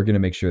 We're going to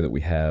make sure that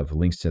we have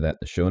links to that in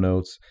the show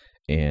notes,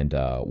 and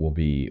we'll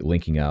be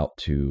linking out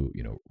to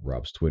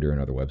Rob's Twitter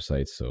and other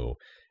websites. So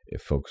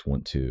if folks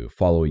want to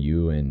follow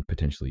you and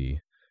potentially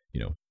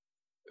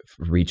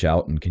reach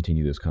out and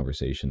continue this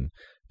conversation,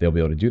 they'll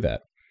be able to do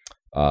that.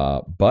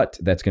 But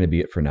that's going to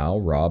be it for now.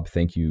 Rob,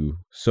 thank you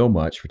so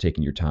much for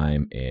taking your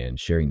time and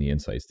sharing the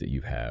insights that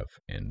you have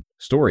and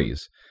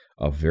stories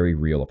of very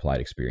real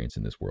applied experience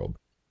in this world.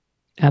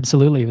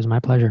 Absolutely. It was my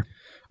pleasure.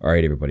 All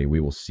right, everybody.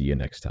 We will see you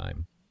next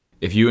time.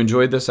 If you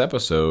enjoyed this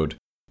episode,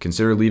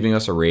 consider leaving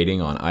us a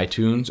rating on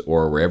iTunes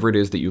or wherever it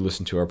is that you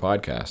listen to our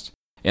podcast.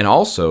 And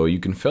also, you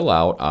can fill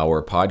out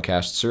our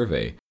podcast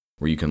survey,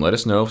 where you can let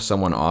us know if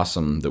someone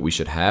awesome that we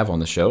should have on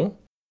the show,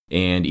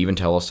 and even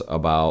tell us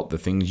about the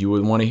things you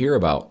would want to hear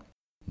about,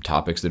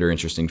 topics that are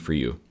interesting for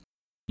you.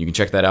 You can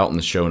check that out in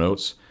the show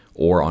notes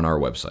or on our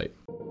website.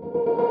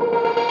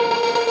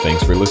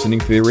 Thanks for listening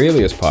to the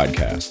Aurelius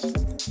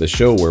Podcast, the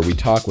show where we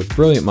talk with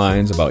brilliant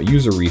minds about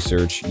user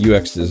research,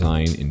 UX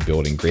design, and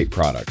building great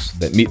products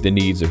that meet the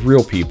needs of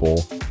real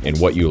people and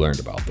what you learned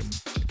about them.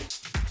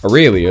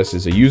 Aurelius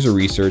is a user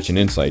research and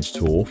insights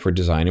tool for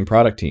design and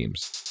product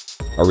teams.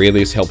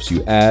 Aurelius helps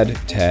you add,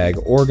 tag,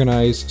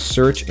 organize,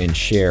 search, and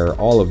share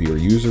all of your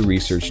user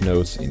research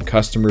notes and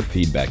customer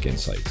feedback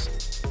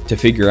insights to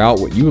figure out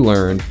what you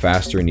learned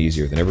faster and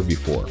easier than ever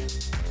before,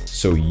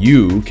 so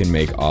you can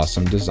make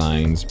awesome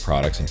designs,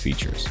 products, and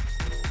features.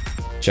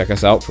 Check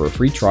us out for a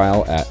free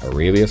trial at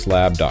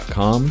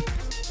aureliuslab.com.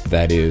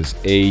 That is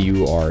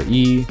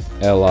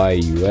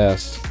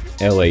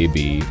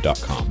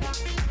AURELIUSLAB.com.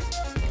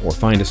 Or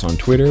find us on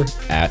Twitter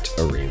at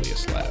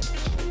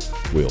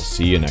AureliusLab. We'll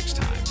see you next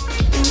time.